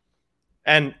that.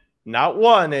 And not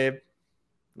one, Abe,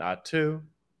 not 2,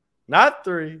 not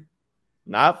 3,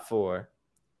 not 4,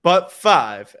 but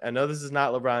 5. I know this is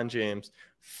not LeBron James.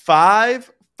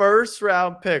 5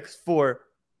 first-round picks for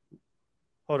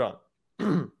 – hold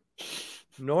on.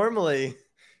 Normally,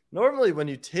 when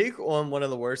you take on one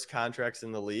of the worst contracts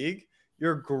in the league,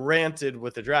 you're granted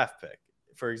with a draft pick.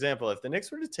 For example, if the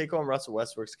Knicks were to take on Russell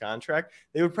Westbrook's contract,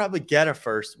 they would probably get a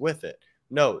first with it.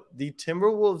 No, the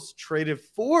Timberwolves traded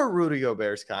for Rudy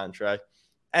Gobert's contract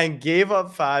and gave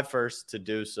up 5 firsts to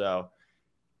do so.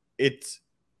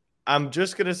 I'm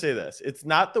just going to say this. It's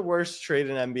not the worst trade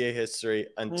in NBA history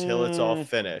until it's all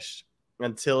finished.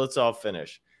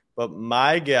 But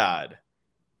my God,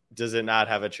 does it not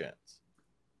have a chance?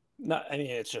 No, I mean,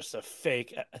 it's just a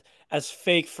fake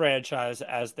franchise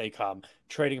as they come,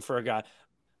 trading for a guy.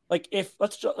 Like if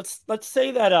let's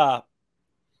say that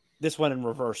this went in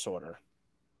reverse order.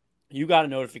 You got a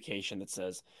notification that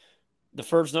says the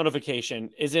first notification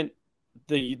isn't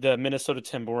the Minnesota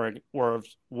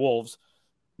Timberwolves.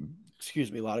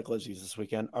 Excuse me, a lot of glizzies this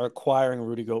weekend are acquiring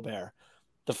Rudy Gobert.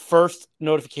 The first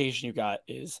notification you got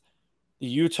is the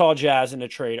Utah Jazz in a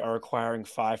trade are acquiring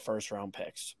 5 first-round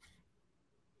picks.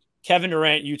 Kevin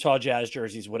Durant Utah Jazz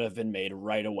jerseys would have been made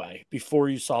right away before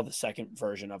you saw the second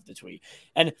version of the tweet.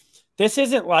 And this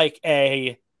isn't like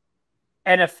a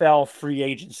NFL free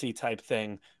agency type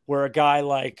thing where a guy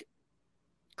like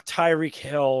Tyreek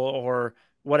Hill or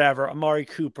whatever, Amari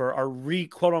Cooper are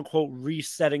quote unquote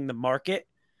resetting the market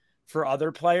for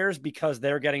other players because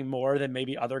they're getting more than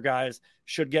maybe other guys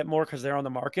should get more because they're on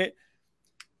the market.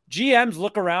 GMs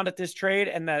look around at this trade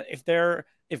and that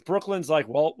if Brooklyn's like,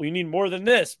 well, we need more than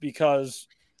this because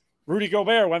Rudy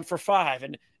Gobert went for 5.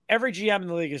 And every GM in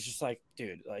the league is just like,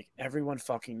 dude, like everyone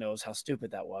fucking knows how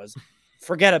stupid that was.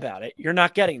 Forget about it. You're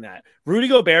not getting that. Rudy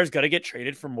Gobert is going to get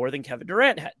traded for more than Kevin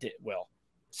Durant will.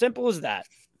 Simple as that.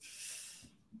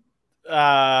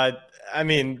 I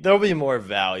mean, there'll be more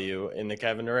value in the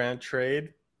Kevin Durant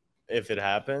trade if it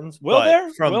happens. Will there?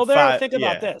 Think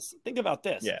about this.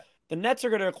 Yeah. The Nets are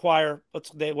going to acquire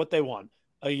what they want,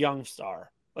 a young star.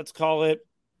 Let's call it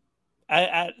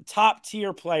a top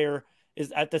tier player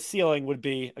is at the ceiling would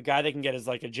be a guy they can get as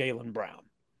like a Jaylen Brown.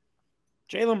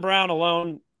 Jaylen Brown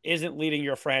alone isn't leading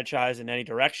your franchise in any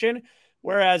direction.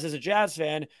 Whereas as a Jazz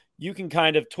fan, you can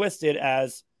kind of twist it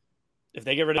as if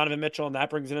they get rid of Donovan Mitchell and that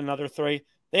brings in another 3,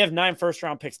 they have 9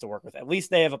 first-round picks to work with. At least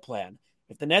they have a plan.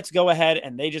 If the Nets go ahead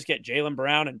and they just get Jaylen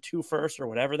Brown and 2 firsts or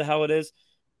whatever the hell it is,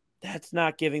 that's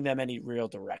not giving them any real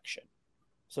direction.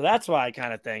 So that's why I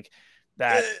kind of think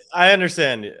that I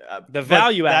understand the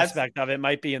value aspect of it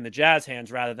might be in the Jazz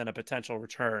hands rather than a potential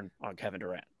return on Kevin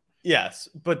Durant. Yes,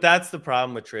 but that's the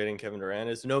problem with trading Kevin Durant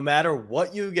is no matter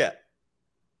what you get,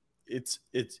 you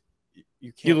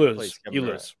can't lose. You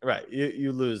lose. Right.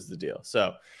 You lose the deal.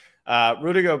 So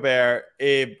Rudy Gobert,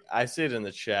 Abe, I see it in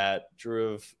the chat.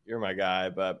 Drew, you're my guy,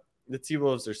 but the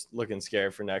T-Wolves are looking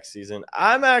scary for next season.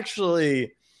 I'm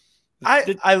actually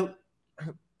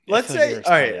let's say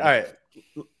all right.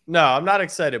 No, I'm not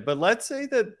excited, but let's say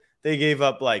that they gave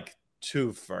up like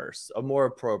 2 firsts, a more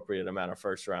appropriate amount of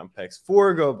first round picks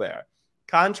for Gobert.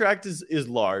 Contract is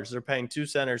large. They're paying 2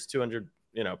 centers $200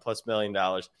 plus $1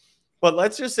 million. But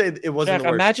let's just say it wasn't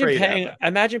Jack, the worst trade ever.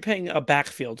 Imagine paying a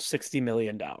backfield $60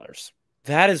 million.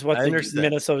 That is what the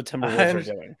Minnesota Timberwolves are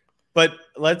doing. But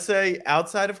let's say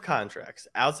outside of contracts,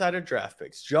 outside of draft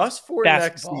picks, just for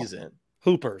Basketball. next season,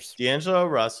 hoopers, D'Angelo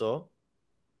Russell,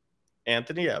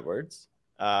 Anthony Edwards,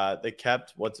 they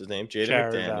kept what's his name, Jaden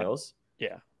McDaniels.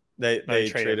 Yeah, they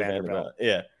traded Vanderbilt.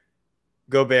 Yeah,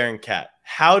 Gobert and Cat.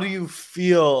 How do you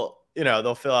feel? You know,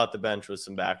 they'll fill out the bench with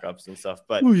some backups and stuff.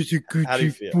 But he's a good how do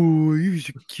you feel? Boy, he's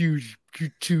a cute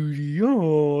tootie.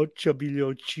 Oh, chubby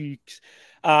little cheeks.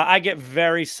 I get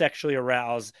very sexually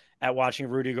aroused at watching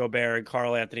Rudy Gobert and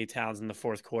Karl Anthony Towns in the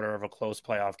fourth quarter of a close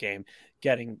playoff game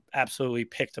getting absolutely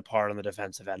picked apart on the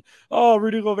defensive end. Oh,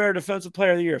 Rudy Gobert, defensive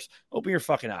player of the year. Open your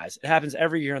fucking eyes. It happens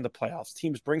every year in the playoffs.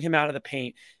 Teams bring him out of the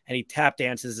paint and he tap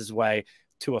dances his way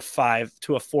to a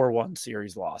 4-1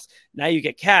 series loss. Now you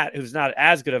get Cat, who's not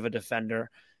as good of a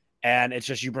defender, and it's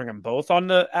just you bring them both to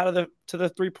the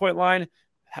 3-point line.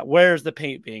 Where's the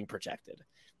paint being protected?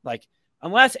 Like,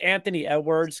 unless Anthony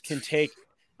Edwards can take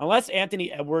a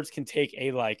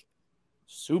like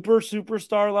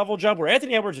superstar level jump, where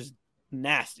Anthony Edwards is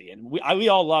nasty, and we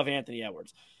all love Anthony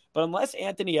Edwards, but unless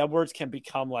Anthony Edwards can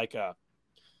become like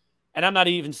and I'm not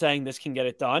even saying this can get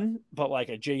it done, but like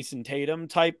a Jason Tatum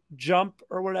type jump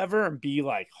or whatever, and be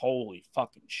like, holy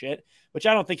fucking shit, which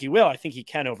I don't think he will. I think he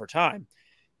can over time.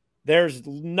 There's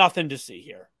nothing to see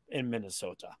here in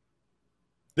Minnesota.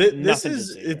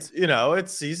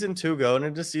 It's season 2 going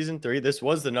into season 3. This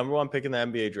was the number 1 pick in the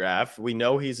NBA draft. We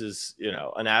know he's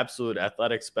an absolute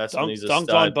athletic specimen. He's a dunked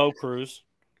stud. On Bo Cruz.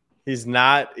 His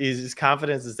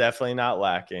confidence is definitely not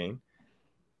lacking.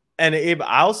 And Abe,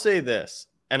 I'll say this,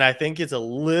 and I think it's a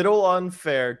little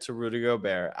unfair to Rudy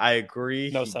Gobert. I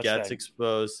agree. He gets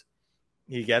exposed.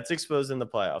 He gets exposed in the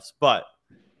playoffs. But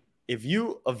if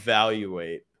you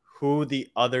evaluate who the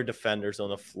other defenders on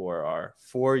the floor are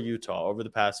for Utah over the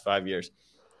past 5 years,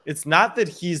 it's not that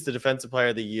he's the defensive player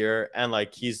of the year and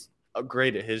like he's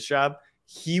great at his job.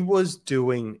 He was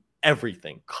doing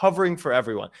everything, covering for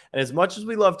everyone. And as much as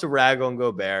we love to rag on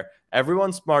Gobert,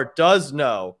 everyone smart does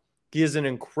know he is an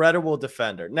incredible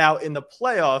defender. Now, in the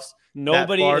playoffs,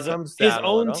 his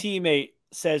own teammate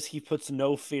says he puts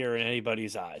no fear in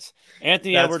anybody's eyes.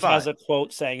 Anthony Edwards has a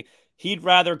quote saying he'd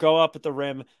rather go up at the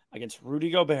rim against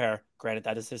Rudy Gobert, granted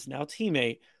that is his now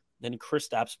teammate, than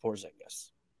Kristaps Porzingis.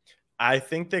 I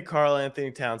think that Karl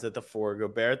Anthony Towns at the 4,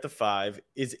 Gobert at the 5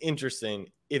 is interesting.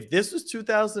 If this was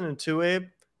 2002, Abe,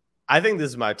 I think this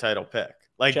is my title pick.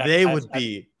 Like, Jack,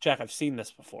 Jack, I've seen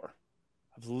this before.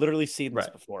 I've literally seen this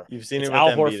before. You've seen it with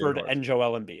Al Horford and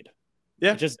Joel Embiid.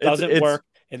 Yeah, it just doesn't work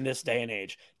in this day and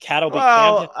age. Cat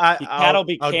will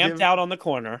be camped out on the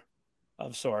corner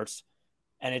of sorts,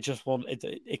 and it just won't.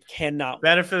 It cannot.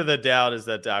 Benefit of the doubt is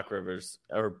that Doc Rivers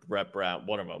or Brett Brown,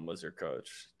 one of them, was your coach.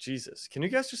 Jesus, can you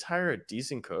guys just hire a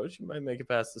decent coach? You might make it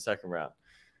past the second round.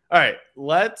 All right,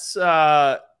 let's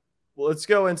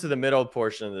go into the middle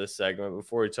portion of this segment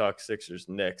before we talk Sixers,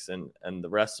 Knicks, and the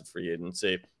rest of free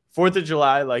agency. 4th of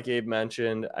July, like Abe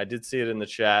mentioned, I did see it in the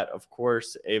chat. Of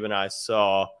course, Abe and I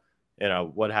saw,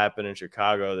 what happened in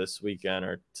Chicago this weekend,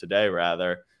 or today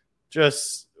rather.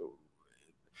 Just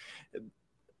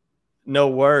no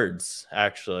words,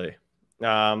 actually.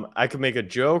 I could make a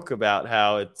joke about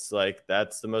how it's like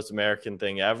that's the most American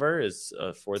thing ever is 4th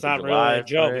of July. It's not really a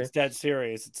joke. It's dead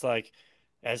serious. It's like,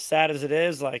 as sad as it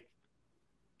is, like,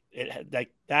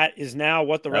 that is now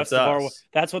what the rest of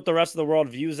that's what the rest of the world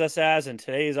views us as, and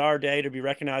today is our day to be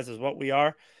recognized as what we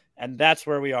are, and that's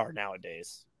where we are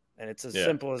nowadays. And it's as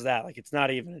simple as that. Like, it's not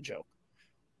even a joke.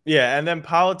 Yeah, and then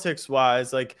politics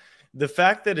wise, like the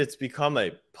fact that it's become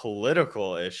a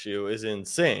political issue is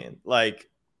insane. Like,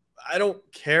 I don't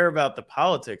care about the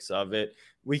politics of it.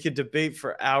 We could debate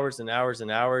for hours and hours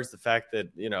and hours the fact that,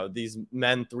 these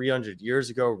men 300 years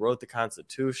ago wrote the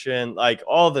Constitution, like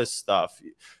all this stuff.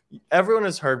 Everyone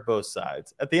has heard both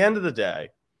sides. At the end of the day,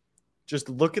 just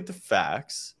look at the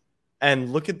facts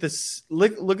and look at this.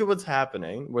 Look at what's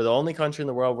happening. We're the only country in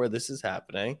the world where this is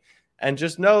happening. And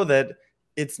just know that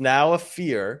it's now a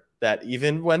fear that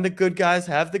even when the good guys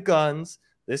have the guns,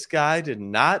 this guy did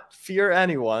not fear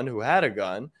anyone who had a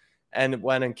gun. And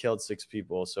went and killed 6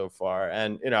 people so far.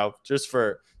 And, just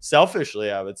for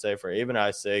selfishly, I would say for Abe and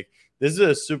I's sake, this is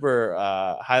a super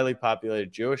highly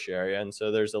populated Jewish area. And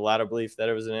so there's a lot of belief that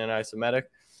it was an anti-Semitic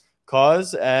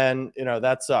cause. And,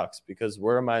 that sucks because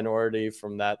we're a minority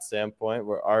from that standpoint,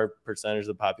 where our percentage of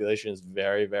the population is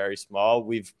very, very small.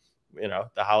 We've, the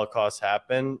Holocaust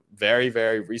happened very,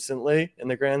 very recently in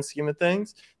the grand scheme of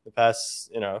things, the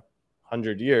past,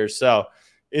 100 years. So,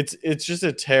 It's just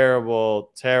a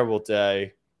terrible, terrible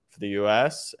day for the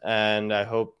U.S. And I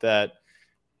hope that,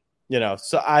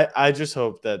 So I just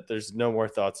hope that there's no more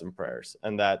thoughts and prayers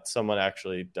and that someone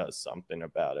actually does something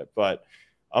about it. But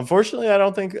unfortunately, I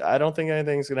don't think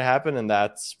anything's going to happen, and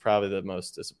that's probably the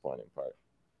most disappointing part.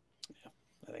 Yeah,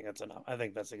 I think that's enough. I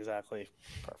think that's exactly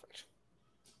perfect.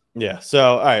 Yeah.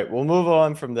 So, all right, we'll move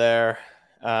on from there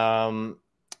to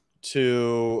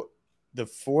the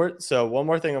 4th. So, one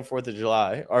more thing on 4th of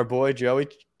July. Our boy Joey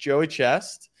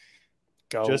Chest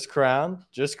just crowned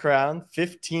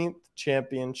 15th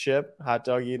championship hot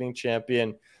dog eating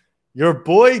champion. Your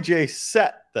boy Jay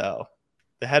Set, though,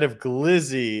 the head of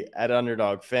Glizzy at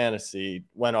Underdog Fantasy,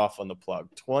 went off on the plug.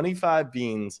 25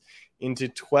 beans into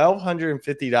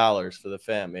 $1,250 for the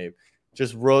fam, Abe.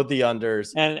 Just rode the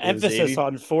unders. And emphasis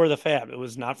on for the fam. It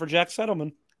was not for Jack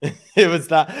Settleman. It was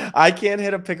not. I can't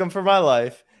hit a pick'em for my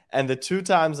life. And the 2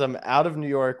 times I'm out of New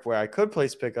York where I could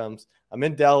place pick'ems, I'm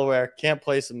in Delaware, can't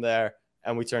place them there.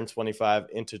 And we turned 25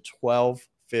 into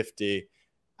 $1,250.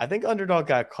 I think Underdog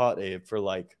got caught, Abe, for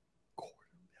like $250,000.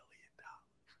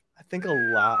 I think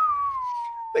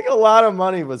a lot of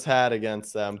money was had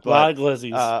against them. But, a lot of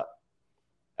glizzies.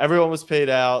 Everyone was paid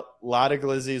out. A lot of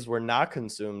glizzies were not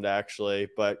consumed, actually.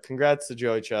 But congrats to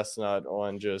Joey Chestnut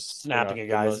on just snapping a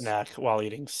guy's neck while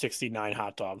eating 69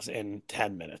 hot dogs in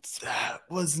 10 minute. That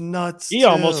was nuts. He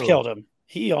almost killed him.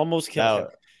 He's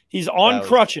on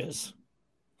crutches,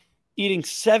 eating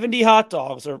 70 hot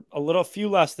dogs or a few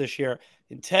less this year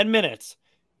in 10 minutes,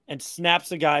 and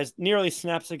nearly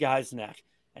snaps a guy's neck,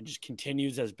 and just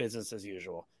continues as business as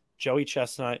usual. Joey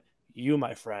Chestnut, you,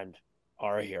 my friend,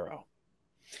 are a hero.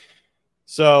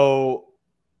 So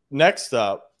next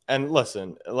up, and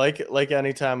listen, like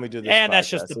anytime we do this, and that's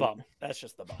just the bum.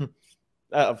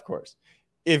 Of course.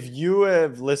 If you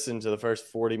have listened to the first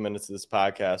 40 minutes of this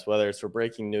podcast, whether it's for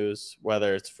breaking news,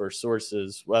 whether it's for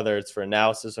sources, whether it's for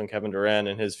analysis on Kevin Durant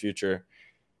and his future,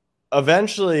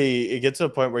 eventually it gets to a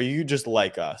point where you just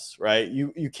like us, right?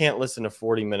 You can't listen to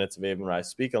 40 minutes of Abe and I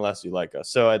speak unless you like us.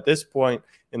 So at this point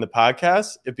in the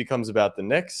podcast, it becomes about the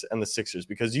Knicks and the Sixers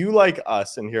because you like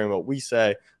us and hearing what we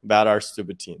say about our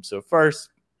stupid team. So first,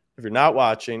 if you're not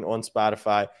watching on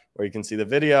Spotify, where you can see the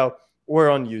video, or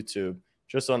on YouTube,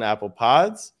 just on Apple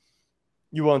Pods,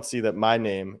 you won't see that my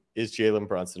name is Jalen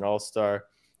Brunson All-Star.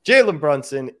 Jalen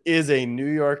Brunson is a New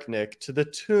York Knick to the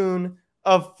tune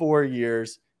of 4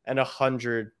 years and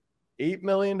 $108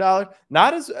 million.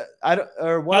 Not as I don't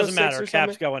or doesn't matter.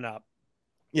 Cap's going up.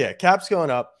 Yeah, cap's going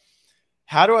up.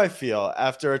 How do I feel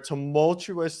after a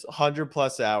tumultuous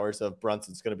 100+ hours of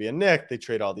Brunson's going to be a Knick? They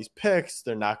trade all these picks.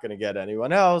 They're not going to get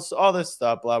anyone else. All this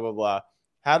stuff, blah, blah, blah.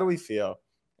 How do we feel?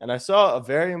 And I saw a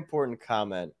very important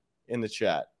comment in the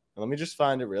chat. Let me just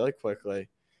find it really quickly.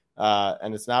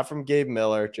 And it's not from Gabe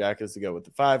Miller. Jack is to go with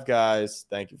the 5 guys.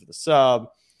 Thank you for the sub.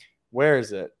 Where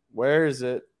is it?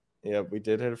 Yeah, we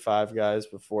did hit 5 guys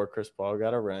before Chris Paul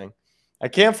got a ring. I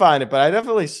can't find it, but I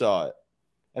definitely saw it.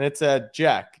 And it said,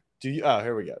 Jack,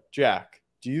 here we go. Jack,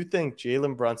 do you think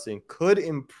Jalen Brunson could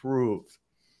improve?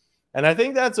 And I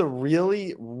think that's a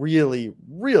really, really,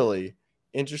 really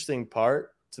interesting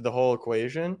part to the whole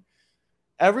equation.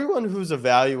 Everyone who's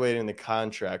evaluating the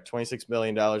contract, $26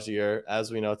 million a year,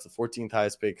 as we know, it's the 14th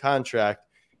highest paid contract,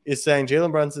 is saying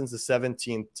Jalen Brunson's the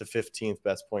 17th to 15th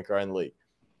best point guard in the league.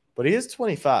 But he is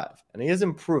 25, and he is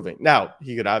improving. Now,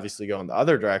 he could obviously go in the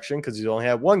other direction because he's only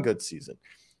had 1 good season.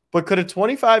 But could a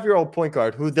 25-year-old point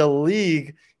guard, who the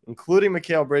league, including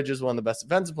Mikal Bridges, one of the best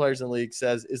defensive players in the league,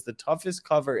 says is the toughest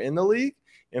cover in the league,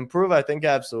 improve? I think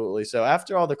absolutely. So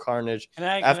after all the carnage,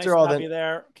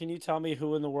 can you tell me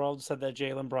who in the world said that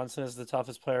Jalen Brunson is the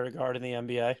toughest player to guard in the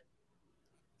NBA?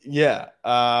 Yeah,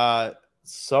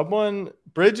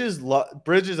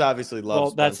 Bridges obviously loves.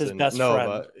 Well, that's Brunson. His best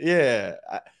friend. Yeah,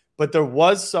 but there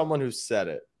was someone who said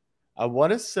it. I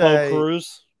want to say Bo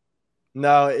Cruz.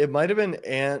 No, it might have been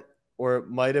Ant, or it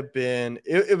might have been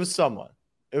it was someone.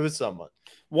 It was someone.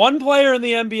 One player in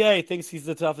the NBA thinks he's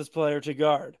the toughest player to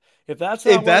guard. If that's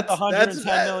not worth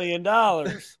 $110 million,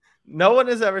 no one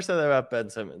has ever said that about Ben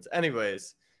Simmons.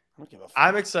 Anyways,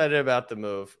 I'm excited about the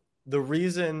move. The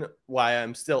reason why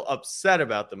I'm still upset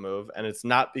about the move, and it's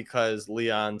not because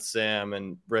Leon, Sam,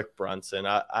 and Rick Brunson.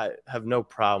 I have no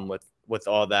problem with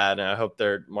all that, and I hope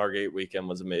their Margate weekend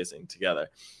was amazing together.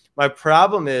 My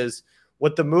problem is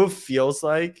what the move feels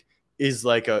like is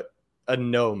like a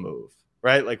no move,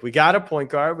 right? Like we got a point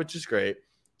guard, which is great.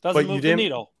 Doesn't move the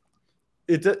needle.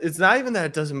 It's not even that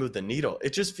it doesn't move the needle.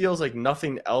 It just feels like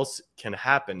nothing else can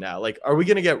happen now. Like, are we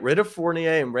going to get rid of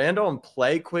Fournier and Randall and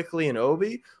play quickly in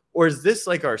Obi? Or is this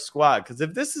like our squad? Because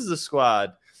if this is a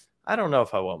squad, I don't know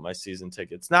if I want my season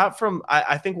tickets. Not from –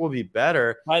 I think we'll be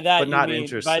better, but not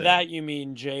interested. By that you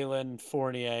mean Jalen,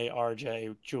 Fournier,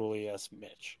 RJ, Julius,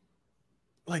 Mitch.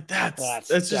 Like that's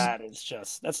not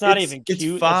even cute.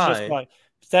 It's fine. It's just like,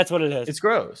 that's what it is. It's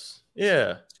gross.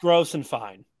 Yeah. It's gross and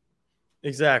fine.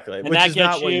 Exactly. And which is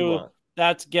not what you want.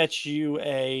 That gets you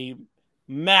a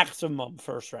maximum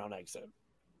first round exit.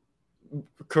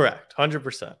 Correct.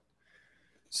 100%.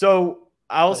 So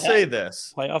I'll say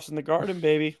this. Playoffs in the Garden,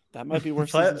 baby. That might be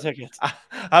worth season tickets.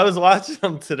 I was watching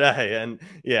them today, and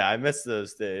yeah, I missed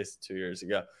those days 2 years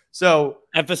ago. So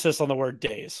emphasis on the word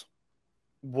days.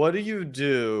 What do you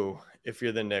do if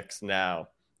you're the Knicks now?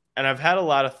 And I've had a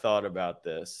lot of thought about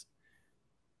this.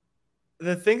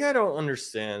 The thing I don't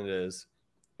understand is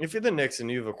if you're the Knicks and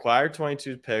you've acquired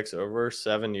 22 picks over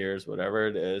 7 years, whatever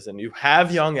it is, and you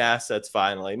have young assets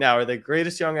finally. Now, are they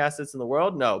greatest young assets in the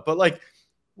world? No. But like,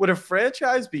 would a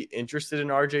franchise be interested in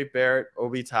RJ Barrett,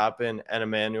 Obi Toppin, and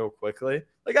Emmanuel Quickley?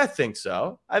 Like, I think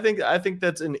so. I think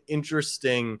that's an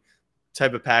interesting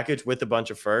type of package with a bunch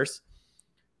of firsts.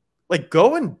 Like,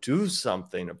 go and do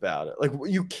something about it. Like,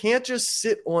 you can't just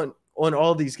sit on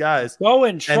all these guys. Go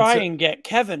and try and get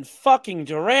Kevin fucking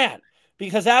Durant.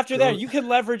 Because after that, you can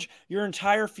leverage your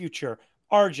entire future.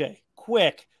 RJ,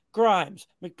 Quick, Grimes,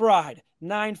 McBride,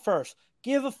 9 firsts.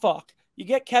 Give a fuck. You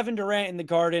get Kevin Durant in the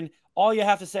Garden. All you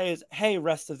have to say is, hey,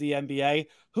 rest of the NBA,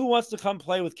 who wants to come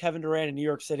play with Kevin Durant in New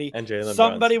York City? And Jalen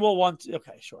Somebody will want to.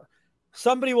 Okay, sure.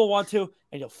 Somebody will want to,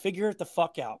 and you'll figure it the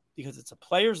fuck out because it's a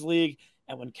players' league.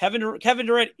 And when Kevin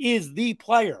Durant is the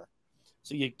player.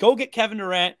 So you go get Kevin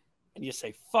Durant and you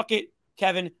say, fuck it,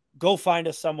 Kevin, go find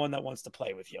us someone that wants to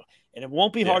play with you. And it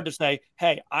won't be hard to say,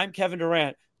 hey, I'm Kevin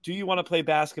Durant. Do you want to play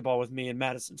basketball with me in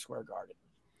Madison Square Garden?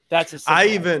 That's a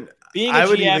being a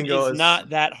GM is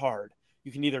not that hard.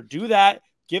 You can either do that,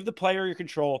 give the player your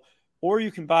control, or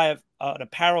you can buy an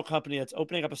apparel company that's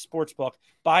opening up a sports book,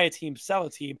 buy a team, sell a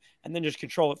team, and then just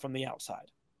control it from the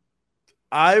outside.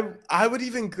 I would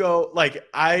even go, like,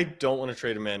 I don't want to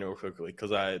trade Emmanuel Quickley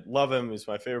because I love him. He's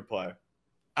my favorite player.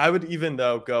 I would even,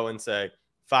 though, go and say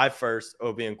 5 firsts,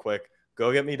 Obi and Quick,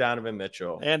 go get me Donovan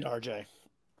Mitchell. And RJ.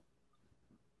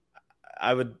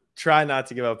 I would try not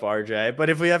to give up RJ. But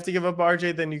if we have to give up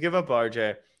RJ, then you give up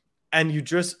RJ. And you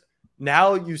just,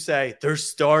 now you say, there's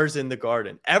stars in the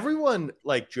Garden. Everyone,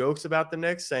 like, jokes about the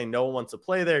Knicks, saying no one wants to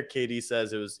play there. KD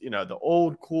says it was, the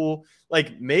old cool.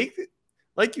 Like,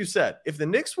 like you said, if the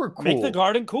Knicks were cool. Make the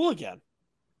Garden cool again.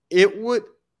 It would.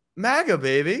 MAGA,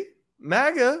 baby.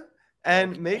 MAGA.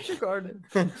 And make the Garden.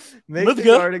 Make the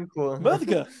Garden cool.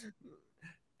 MAGA.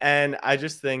 And I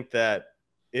just think that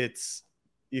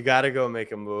you got to go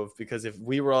make a move because if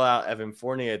we roll out Evan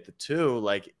Fournier at the 2,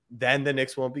 like, then the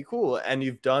Knicks won't be cool. And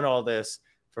you've done all this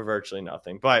for virtually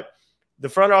nothing. But the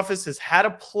front office has had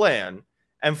a plan.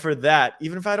 And for that,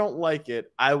 even if I don't like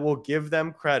it, I will give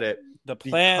them credit. The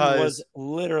plan was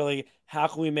literally, how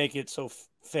can we make it so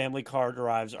family car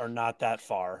drives are not that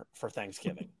far for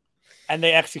Thanksgiving? And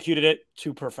they executed it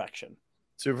to perfection.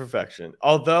 To perfection.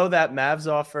 Although that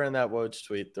Mavs offer and that Woj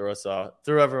tweet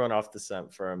threw everyone off the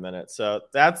scent for a minute. So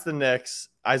that's the Knicks.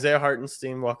 Isaiah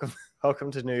Hartenstein,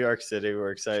 welcome to New York City.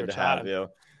 We're excited to have you.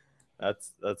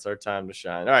 That's our time to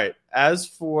shine. All right. As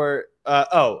for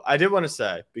I did want to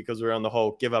say, because we're on the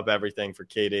whole give up everything for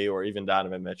KD or even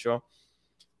Donovan Mitchell.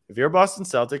 If you're a Boston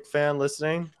Celtic fan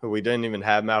listening, who we didn't even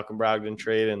have Malcolm Brogdon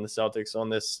trade and the Celtics on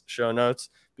this show notes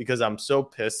because I'm so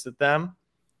pissed at them,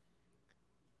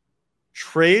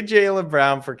 trade Jaylen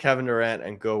Brown for Kevin Durant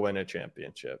and go win a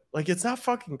championship. Like, it's not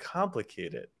fucking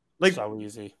complicated. Like, so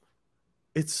easy.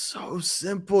 It's so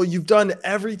simple. You've done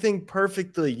everything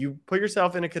perfectly. You put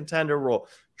yourself in a contender role.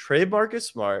 Trade Marcus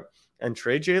Smart and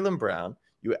trade Jaylen Brown.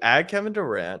 You add Kevin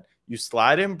Durant. You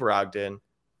slide in Brogdon.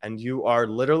 And you are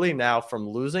literally now from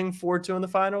losing 4-2 in the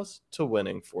finals to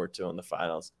winning 4-2 in the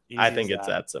finals. I think it's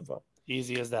that simple.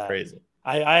 Easy as that. Crazy.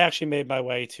 I actually made my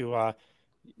way to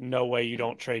no way you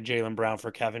don't trade Jaylen Brown for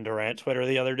Kevin Durant Twitter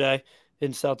the other day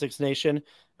in Celtics Nation.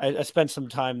 I spent some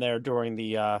time there during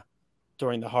the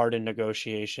Harden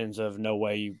negotiations of no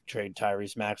way you trade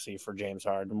Tyrese Maxey for James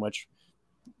Harden, which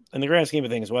in the grand scheme of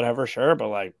things, whatever, sure. But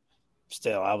like,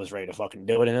 still, I was ready to fucking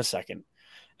do it in a second.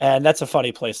 And that's a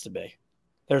funny place to be.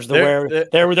 There's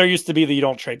there used to be the you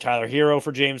don't trade Tyler Hero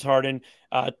for James Harden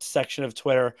section of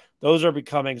Twitter. Those are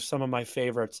becoming some of my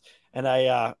favorites. And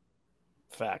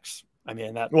facts. I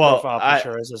mean, that profile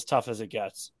picture is as tough as it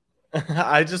gets.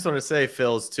 I just want to say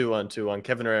Phil's 2-on-2-1.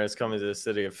 Kevin Durant is coming to the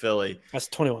city of Philly. That's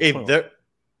 21.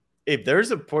 If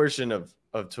there's a portion of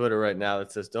Twitter right now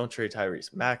that says don't trade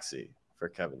Tyrese Maxey for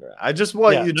Kevin Durant, I just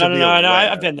want you to be aware. No,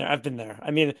 I've been there.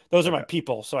 I mean, those are my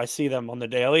people, so I see them on the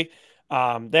daily.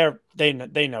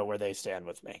 They know where they stand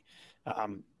with me.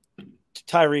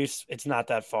 Tyrese, it's not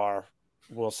that far.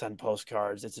 we'll send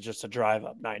postcards. It's just a drive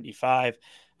up 95.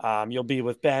 You'll be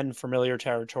with Ben, familiar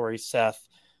territory. Seth,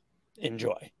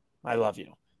 enjoy. I love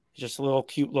you. Just a little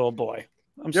cute little boy.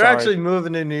 You're actually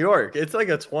moving to New York. It's like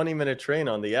a 20-minute train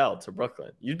on the L to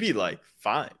Brooklyn. You'd be like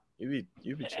fine. You'd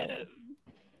be chilling.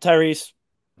 Tyrese,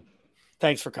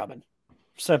 thanks for coming.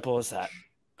 Simple as that.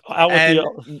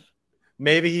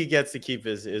 Maybe he gets to keep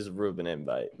his Ruben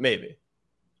invite. Maybe.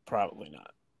 Probably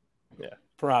not. Yeah.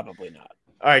 Probably not.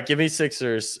 All right, give me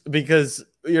Sixers because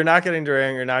you're not getting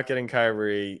Durant, you're not getting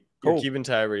Kyrie, you're keeping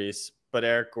Tyrese, but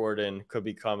Eric Gordon could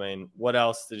be coming. What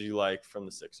else did you like from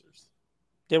the Sixers?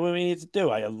 Did what we need to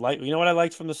do. You know what I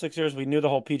liked from the Sixers? We knew the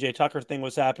whole PJ Tucker thing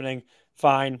was happening.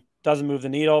 Fine. Doesn't move the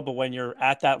needle, but when you're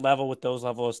at that level with those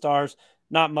level of stars,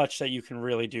 not much that you can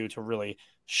really do to really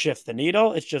shift the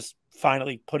needle. It's just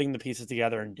finally putting the pieces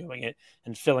together and doing it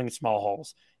and filling small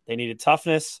holes. They needed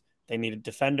toughness. They needed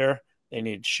defender. They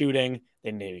needed shooting.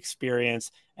 They needed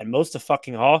experience. And most of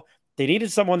fucking all, they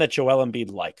needed someone that Joel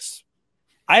Embiid likes.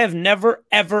 I have never,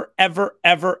 ever, ever,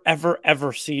 ever, ever,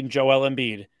 ever seen Joel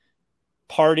Embiid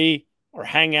party or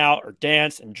hang out or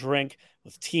dance and drink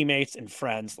with teammates and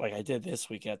friends like I did this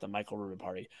week at the Michael Rubin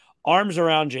party. Arms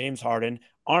around James Harden,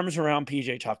 arms around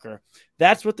PJ Tucker.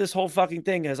 That's what this whole fucking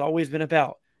thing has always been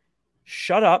about.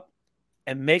 Shut up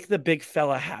and make the big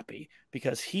fella happy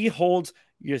because he holds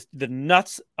the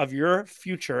nuts of your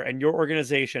future and your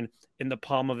organization in the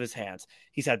palm of his hands.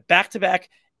 He's had back-to-back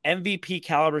MVP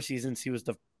caliber seasons. He was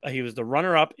the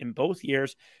runner-up in both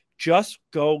years. Just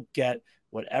go get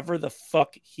whatever the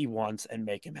fuck he wants and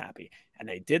make him happy. And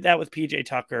they did that with PJ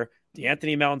Tucker.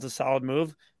 DeAnthony Melton's a solid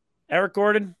move. Eric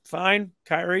Gordon, fine.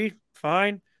 Kyrie,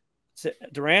 fine.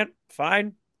 Durant,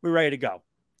 fine. We're ready to go.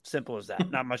 Simple as that.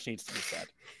 Not much needs to be said.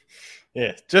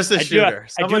 Yeah, just a shooter.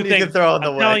 Someone you can throw in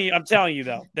the way. I'm telling you,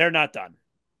 though, they're not done.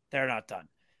 They're not done.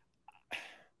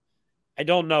 I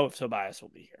don't know if Tobias will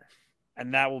be here,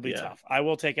 and that will be tough. I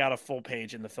will take out a full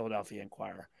page in the Philadelphia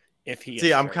Inquirer if he.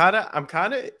 See, I'm kind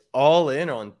of all in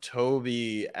on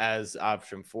Toby as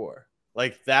option 4.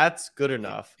 Like that's good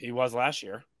enough. He was last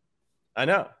year. I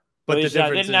know, but they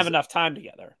didn't have enough time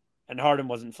together, and Harden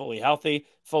wasn't fully healthy.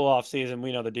 Full off season,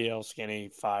 we know the deal. Skinny,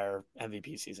 fire,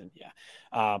 MVP season,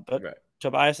 but right.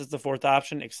 Tobias is the 4th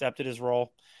option. Accepted his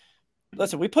role.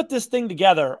 Listen, we put this thing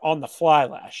together on the fly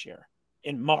last year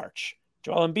in March.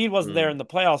 Joel Embiid wasn't there in the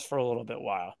playoffs for a little bit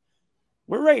while.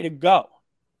 We're ready to go.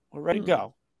 We're ready to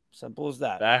go. Simple as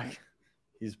that.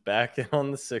 He's back in on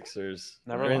the Sixers.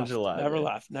 Never left. July. Never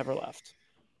left.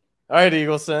 All right,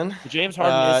 Eagleson. James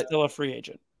Harden is still a free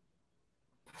agent.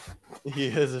 He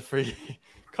is a free.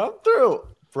 Come through,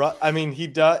 bro. I mean, he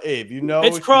does. Abe, you know,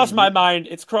 it's crossed my mind.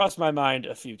 It's crossed my mind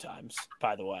a few times.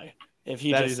 By the way, if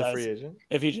he he's a free agent,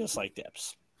 if he just like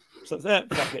dips, so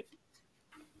fuck it.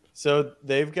 So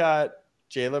they've got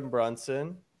Jalen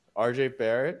Brunson, RJ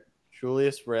Barrett,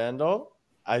 Julius Randle,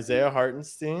 Isaiah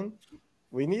Hartenstein.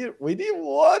 We need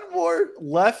one more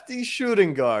lefty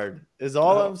shooting guard. Is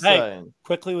all I'm saying.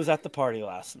 Quickly was at the party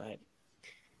last night.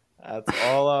 That's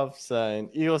all I'm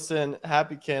saying. Eagleson,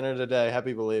 happy Canada Day.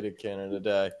 Happy belated Canada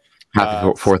Day. Happy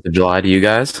 4th of July to you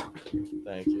guys.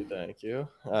 Thank you.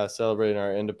 Celebrating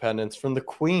our independence from the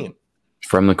Queen.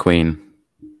 From the Queen.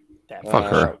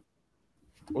 Fuck her.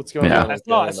 What's going on?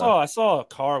 I saw a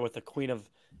car with the Queen of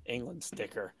England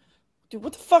sticker. Dude,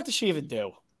 what the fuck does she even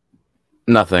do?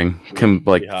 Nothing.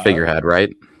 Figurehead, right?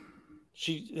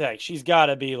 She's got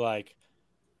to be like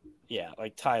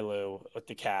Ty Lue with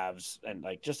the Cavs and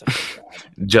like just a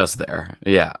figurehead. Just there,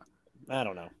 yeah. I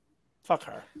don't know. Fuck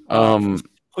her.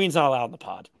 Queen's not allowed in the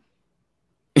pod.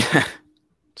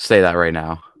 Say that right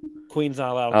now. Queen's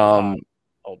not allowed in the pod.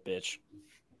 Old bitch.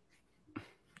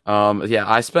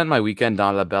 I spent my weekend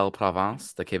dans la belle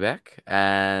province de Québec,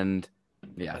 and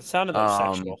it sounded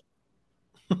like sexual.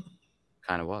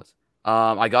 Kind of was.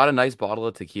 I got a nice bottle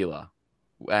of tequila,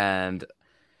 and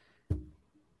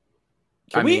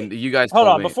you guys hold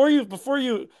on before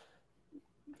you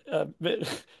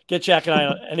get Jack and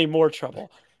I any more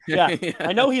trouble. Yeah,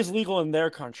 I know he's legal in their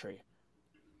country.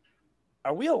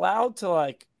 Are we allowed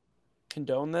to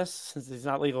condone this since he's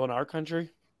not legal in our country?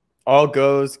 All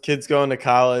goes. Kids going to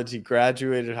college. He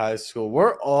graduated high school.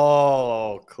 We're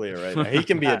all clear right now. He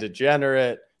can be a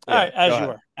degenerate. All right,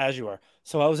 as you are.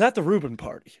 So I was at the Rubin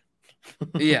party.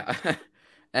 Yeah.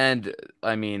 And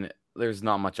I mean, there's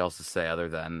not much else to say other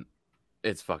than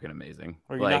it's fucking amazing.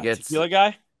 Are you not a tequila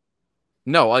guy?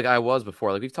 No, I was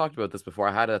before. We've talked about this before.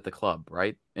 I had it at the club,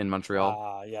 right? In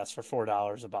Montreal. Yes, for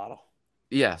 $4 a bottle.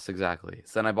 Yes, exactly.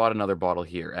 So then I bought another bottle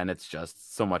here, and it's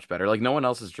just so much better. No one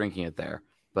else is drinking it there,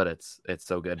 but it's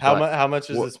so good. How much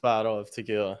is this bottle of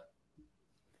tequila?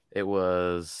 It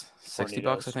was $60,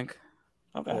 Tornadoes. I think.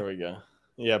 Okay. There we go.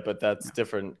 Yeah, but that's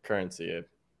different currency.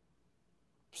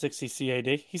 60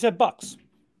 CAD. He said bucks.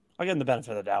 I'll give him the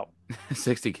benefit of the doubt.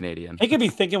 60 Canadian. He could be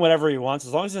thinking whatever he wants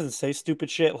as long as he doesn't say stupid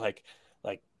shit like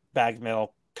bag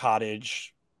milk,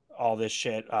 cottage, all this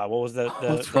shit. What was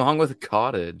What's wrong with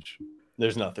cottage?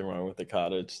 There's nothing wrong with the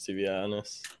cottage, to be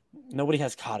honest. Nobody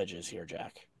has cottages here,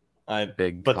 Jack. But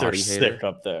they're sick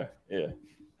up there. Yeah.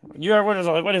 When is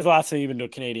the last time you've been to a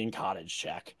Canadian cottage,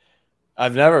 Jack?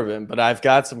 I've never been, but I've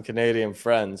got some Canadian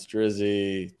friends,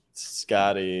 Drizzy,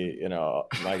 Scotty,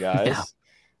 my guys. Yeah.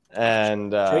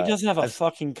 And Drake doesn't have a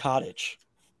fucking cottage.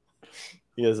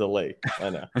 He has a lake. I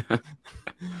know. All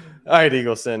right,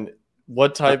 Eagleson.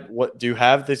 What do you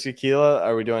have the tequila?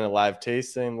 Are we doing a live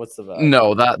tasting? What's the vibe?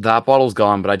 No, that bottle's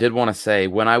gone, but I did want to say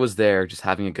when I was there just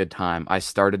having a good time, I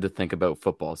started to think about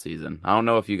football season. I don't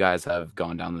know if you guys have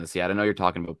gone down this yet. I know you're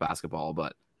talking about basketball,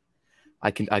 but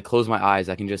I close my eyes,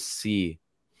 I can just see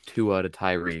Tua to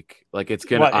Tyreek. Like it's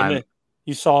gonna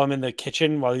you saw him in the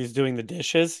kitchen while he's doing the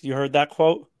dishes. You heard that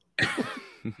quote?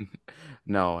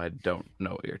 No, I don't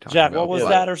know what you're talking Jack, about. what was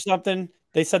that or something?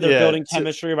 They said they're building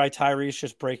chemistry by Tyrese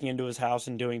just breaking into his house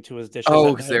and doing to his dishes.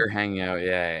 Oh, because they're hanging out.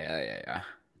 Yeah.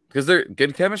 Because they're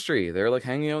good chemistry. They're like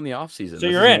hanging out in the off season. So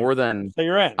you're in. So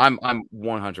you're in. I'm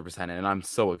 100% in, and I'm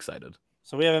so excited.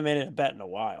 So we haven't made it a bet in a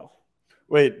while.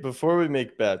 Wait, before we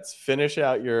make bets, finish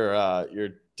out your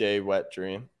day wet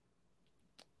dream.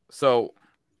 So,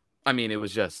 I mean, it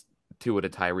was just Tua to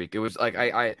Tyreek. It was like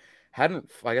I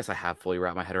guess I have fully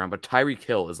wrapped my head around, but Tyreek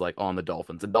Hill is like on the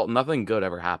Dolphins. Nothing good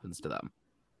ever happens to them.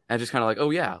 And just kind of like,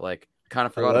 oh yeah, like kind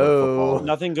of forgot about football.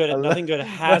 Nothing good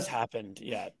has happened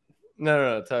yet.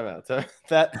 No, time out.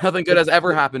 That nothing good has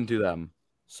ever happened to them.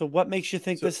 So what makes you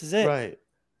think this is it? Right.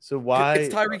 So why?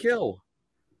 It's Tyreek Hill.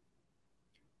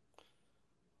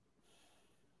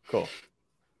 Cool.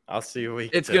 I'll see you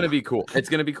week. It's gonna be cool. It's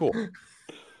gonna be cool.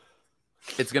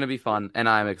 It's gonna be fun, and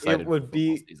I'm excited. It would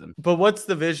be. Season. But what's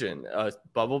the vision? A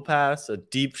bubble pass, a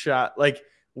deep shot. Like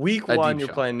week 1, you're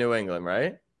playing New England,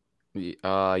 right?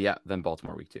 Yeah. Then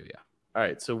Baltimore week 2. Yeah. All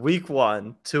right. So week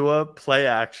 1, Tua play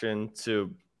action to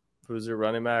who's your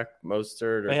running back?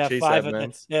 Mostert or Chase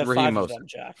Edmonds? They have 5 of them,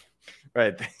 Jack.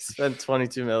 Right. They spent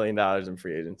 $22 million in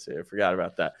free agency. I forgot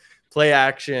about that. Play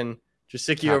action.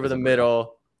 Jasicki over the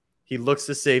middle. He looks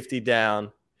the safety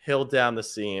down. Hill down the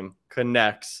seam.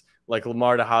 Connects like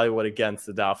Lamar to Hollywood against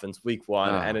the Dolphins week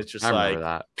 1. And it's just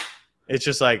it's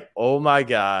just like, oh my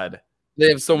God. They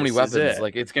have so many weapons.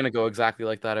 Like it's gonna go exactly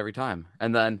like that every time.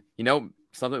 And then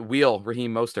something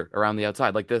Raheem Mostert around the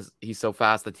outside like this. He's so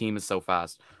fast. The team is so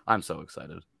fast. I'm so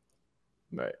excited.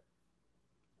 Right.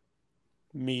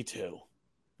 Me too.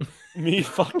 Me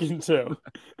fucking too.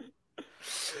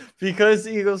 Because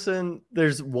Eagleson,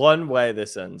 there's one way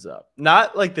this ends up.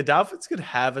 Not like the Dolphins could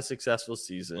have a successful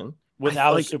season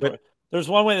without a Super Bowl. There's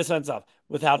one way this ends up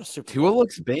without a Super Bowl. Tua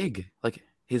looks big. Like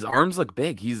his arms look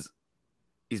big. He's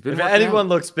been. If anyone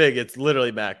looks big, it's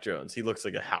literally Mac Jones. He looks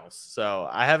like a house. So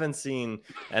I haven't seen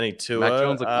any Tua. Mac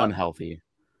Jones looks unhealthy.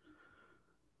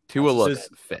 Tua looks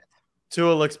fit.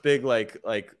 Tua looks big, like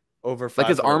over 5. Like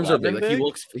his arms are big. Like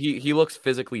he looks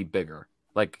physically bigger.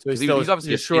 Like so he's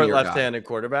obviously a short left-handed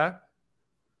quarterback.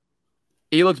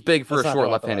 He looks big for a short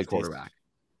left-handed quarterback.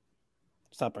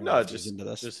 Stop bringing into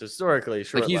this. Just historically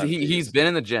short. Like he's been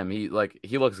in the gym. He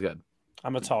looks good.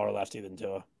 I'm a taller lefty than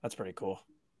Tua. That's pretty cool.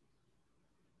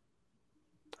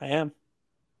 I am.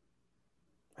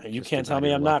 You can't tell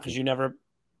me I'm not because you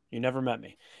never met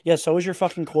me. Yeah, so is your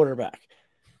fucking quarterback.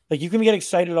 Like you can get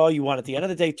excited all you want. At the end of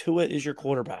the day, Tua is your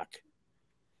quarterback.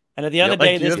 And at the end of the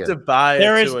day, you have to buy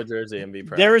a Tua jersey and be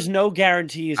proud. There is no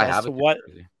guarantees as to what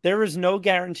there is no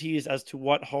guarantees as to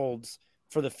what holds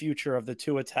for the future of the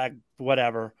Tua tag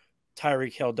whatever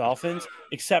Tyreek Hill Dolphins,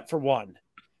 except for one.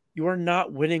 You are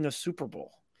not winning a Super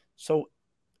Bowl. So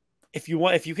if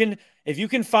you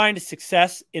can find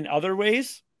success in other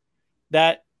ways,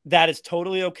 that is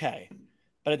totally okay.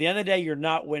 But at the end of the day, you're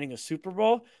not winning a Super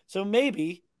Bowl. So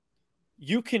maybe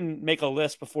you can make a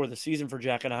list before the season for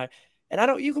Jack and I.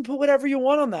 And you can put whatever you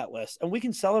want on that list and we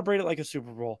can celebrate it like a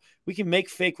Super Bowl. We can make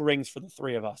fake rings for the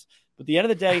 3 of us. But at the end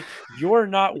of the day, you're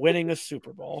not winning a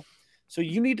Super Bowl. So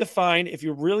you need to find, if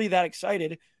you're really that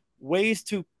excited, ways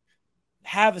to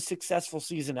have a successful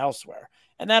season elsewhere.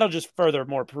 And that'll just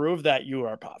furthermore prove that you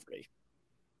are poverty.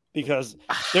 Because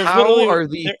there's how are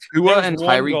the Tua and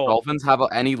Tyreek Dolphins have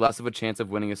any less of a chance of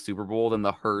winning a Super Bowl than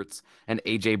the Hurts and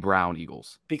AJ Brown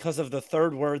Eagles? Because of the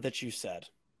third word that you said.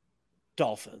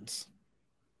 Dolphins.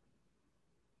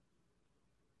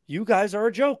 You guys are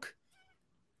a joke.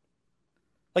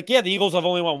 Like, yeah, the Eagles have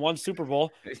only won one Super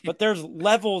Bowl, but there's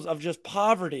levels of just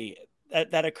poverty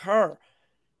that occur.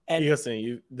 And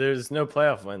listen, there's no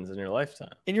playoff wins in your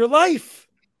lifetime. In your life.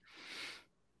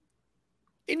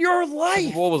 In your life.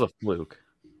 Super Bowl was a fluke.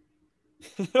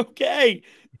 Okay.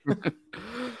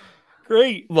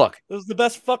 Great. Look, this is the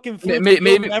best fucking fluke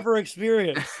maybe ever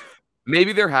experienced.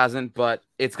 Maybe there hasn't, but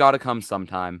it's got to come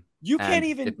sometime. You can't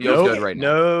even. It feels good right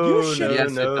now.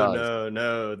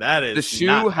 No. That is the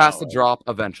shoe has to drop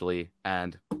eventually,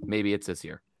 and maybe it's this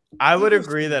year. I would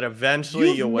agree that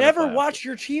eventually you'll win. Never watch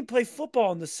your team play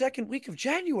football in the second week of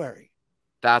January.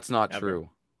 That's not true.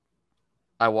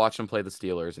 I watched them play the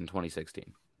Steelers in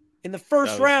 2016. In the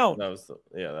first round. That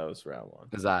was round one.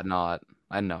 Is that not?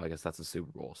 I know. I guess that's the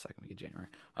Super Bowl, second week of January.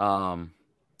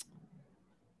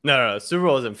 No. Super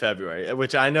Bowl is in February,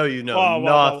 which I know you know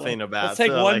nothing about. Let's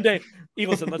take one day.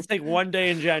 Eagleson, let's take one day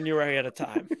in January at a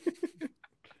time.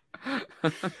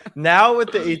 Now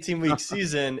with the 18-week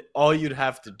season, all you'd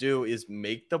have to do is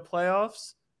make the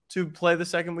playoffs to play the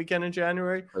second weekend in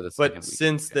January. But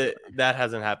since that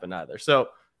hasn't happened either. So,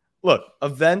 look,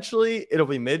 eventually it'll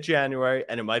be mid-January,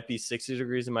 and it might be 60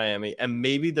 degrees in Miami, and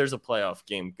maybe there's a playoff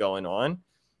game going on.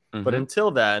 Mm-hmm. But until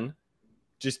then,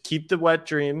 just keep the wet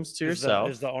dreams to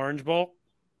yourself. Is the Orange Bowl?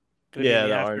 Could the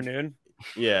afternoon.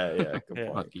 Yeah.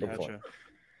 Good point.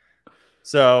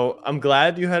 So I'm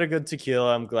glad you had a good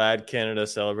tequila. I'm glad Canada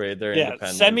celebrated their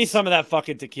independence. Send me some of that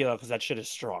fucking tequila because that shit is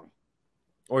strong.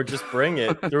 Or just bring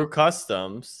it through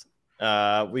customs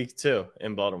week 2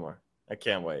 in Baltimore. I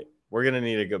can't wait. We're gonna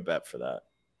need a good bet for that.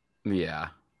 Yeah,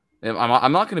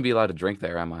 I'm not gonna be allowed to drink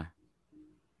there, am I?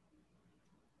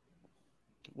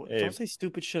 Don't say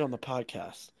stupid shit on the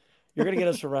podcast. You're gonna get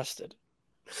us arrested.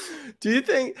 Do you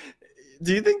think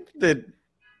that?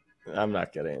 I'm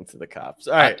not getting into the cops.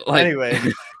 All right. Anyway,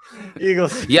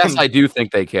 Eagles. Yes, I do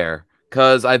think they care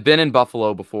because I've been in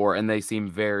Buffalo before, and they seem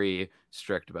very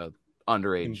strict about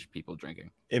underage people drinking.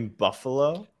 In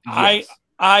Buffalo, yes.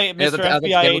 Mr.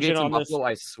 FBI agent on Buffalo,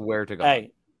 I swear to God.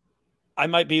 Hey, I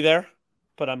might be there,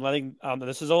 but I'm letting.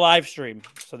 This is a live stream,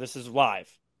 so this is live.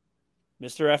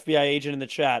 Mr. FBI agent in the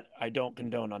chat. I don't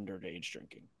condone underage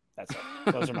drinking. That's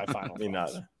it. Those are my final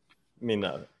thoughts. Me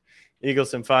neither. Eagles,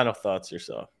 some final thoughts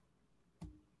yourself.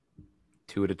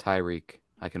 2 to Tyreek.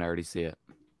 I can already see it.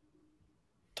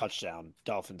 Touchdown.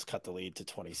 Dolphins cut the lead to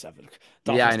 27.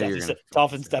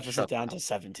 Dolphins deficit down to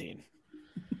 17.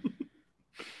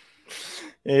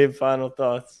 Hey, final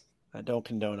thoughts. I don't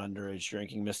condone underage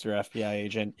drinking, Mr. FBI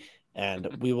agent, and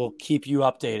we will keep you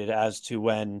updated as to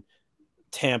when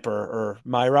Tampa or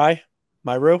Myru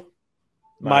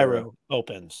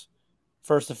opens.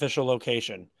 First official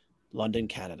location, London,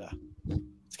 Canada.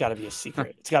 It's got to be a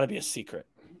secret.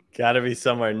 Got to be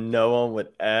somewhere no one would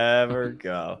ever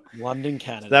go. London,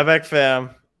 Canada. Step back,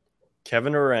 fam.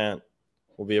 Kevin Durant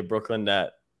will be a Brooklyn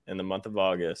Net in the month of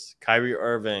August. Kyrie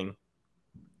Irving,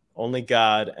 only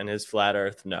God and his flat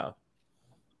earth know.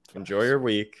 Enjoy your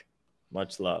week.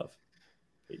 Much love.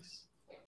 Peace.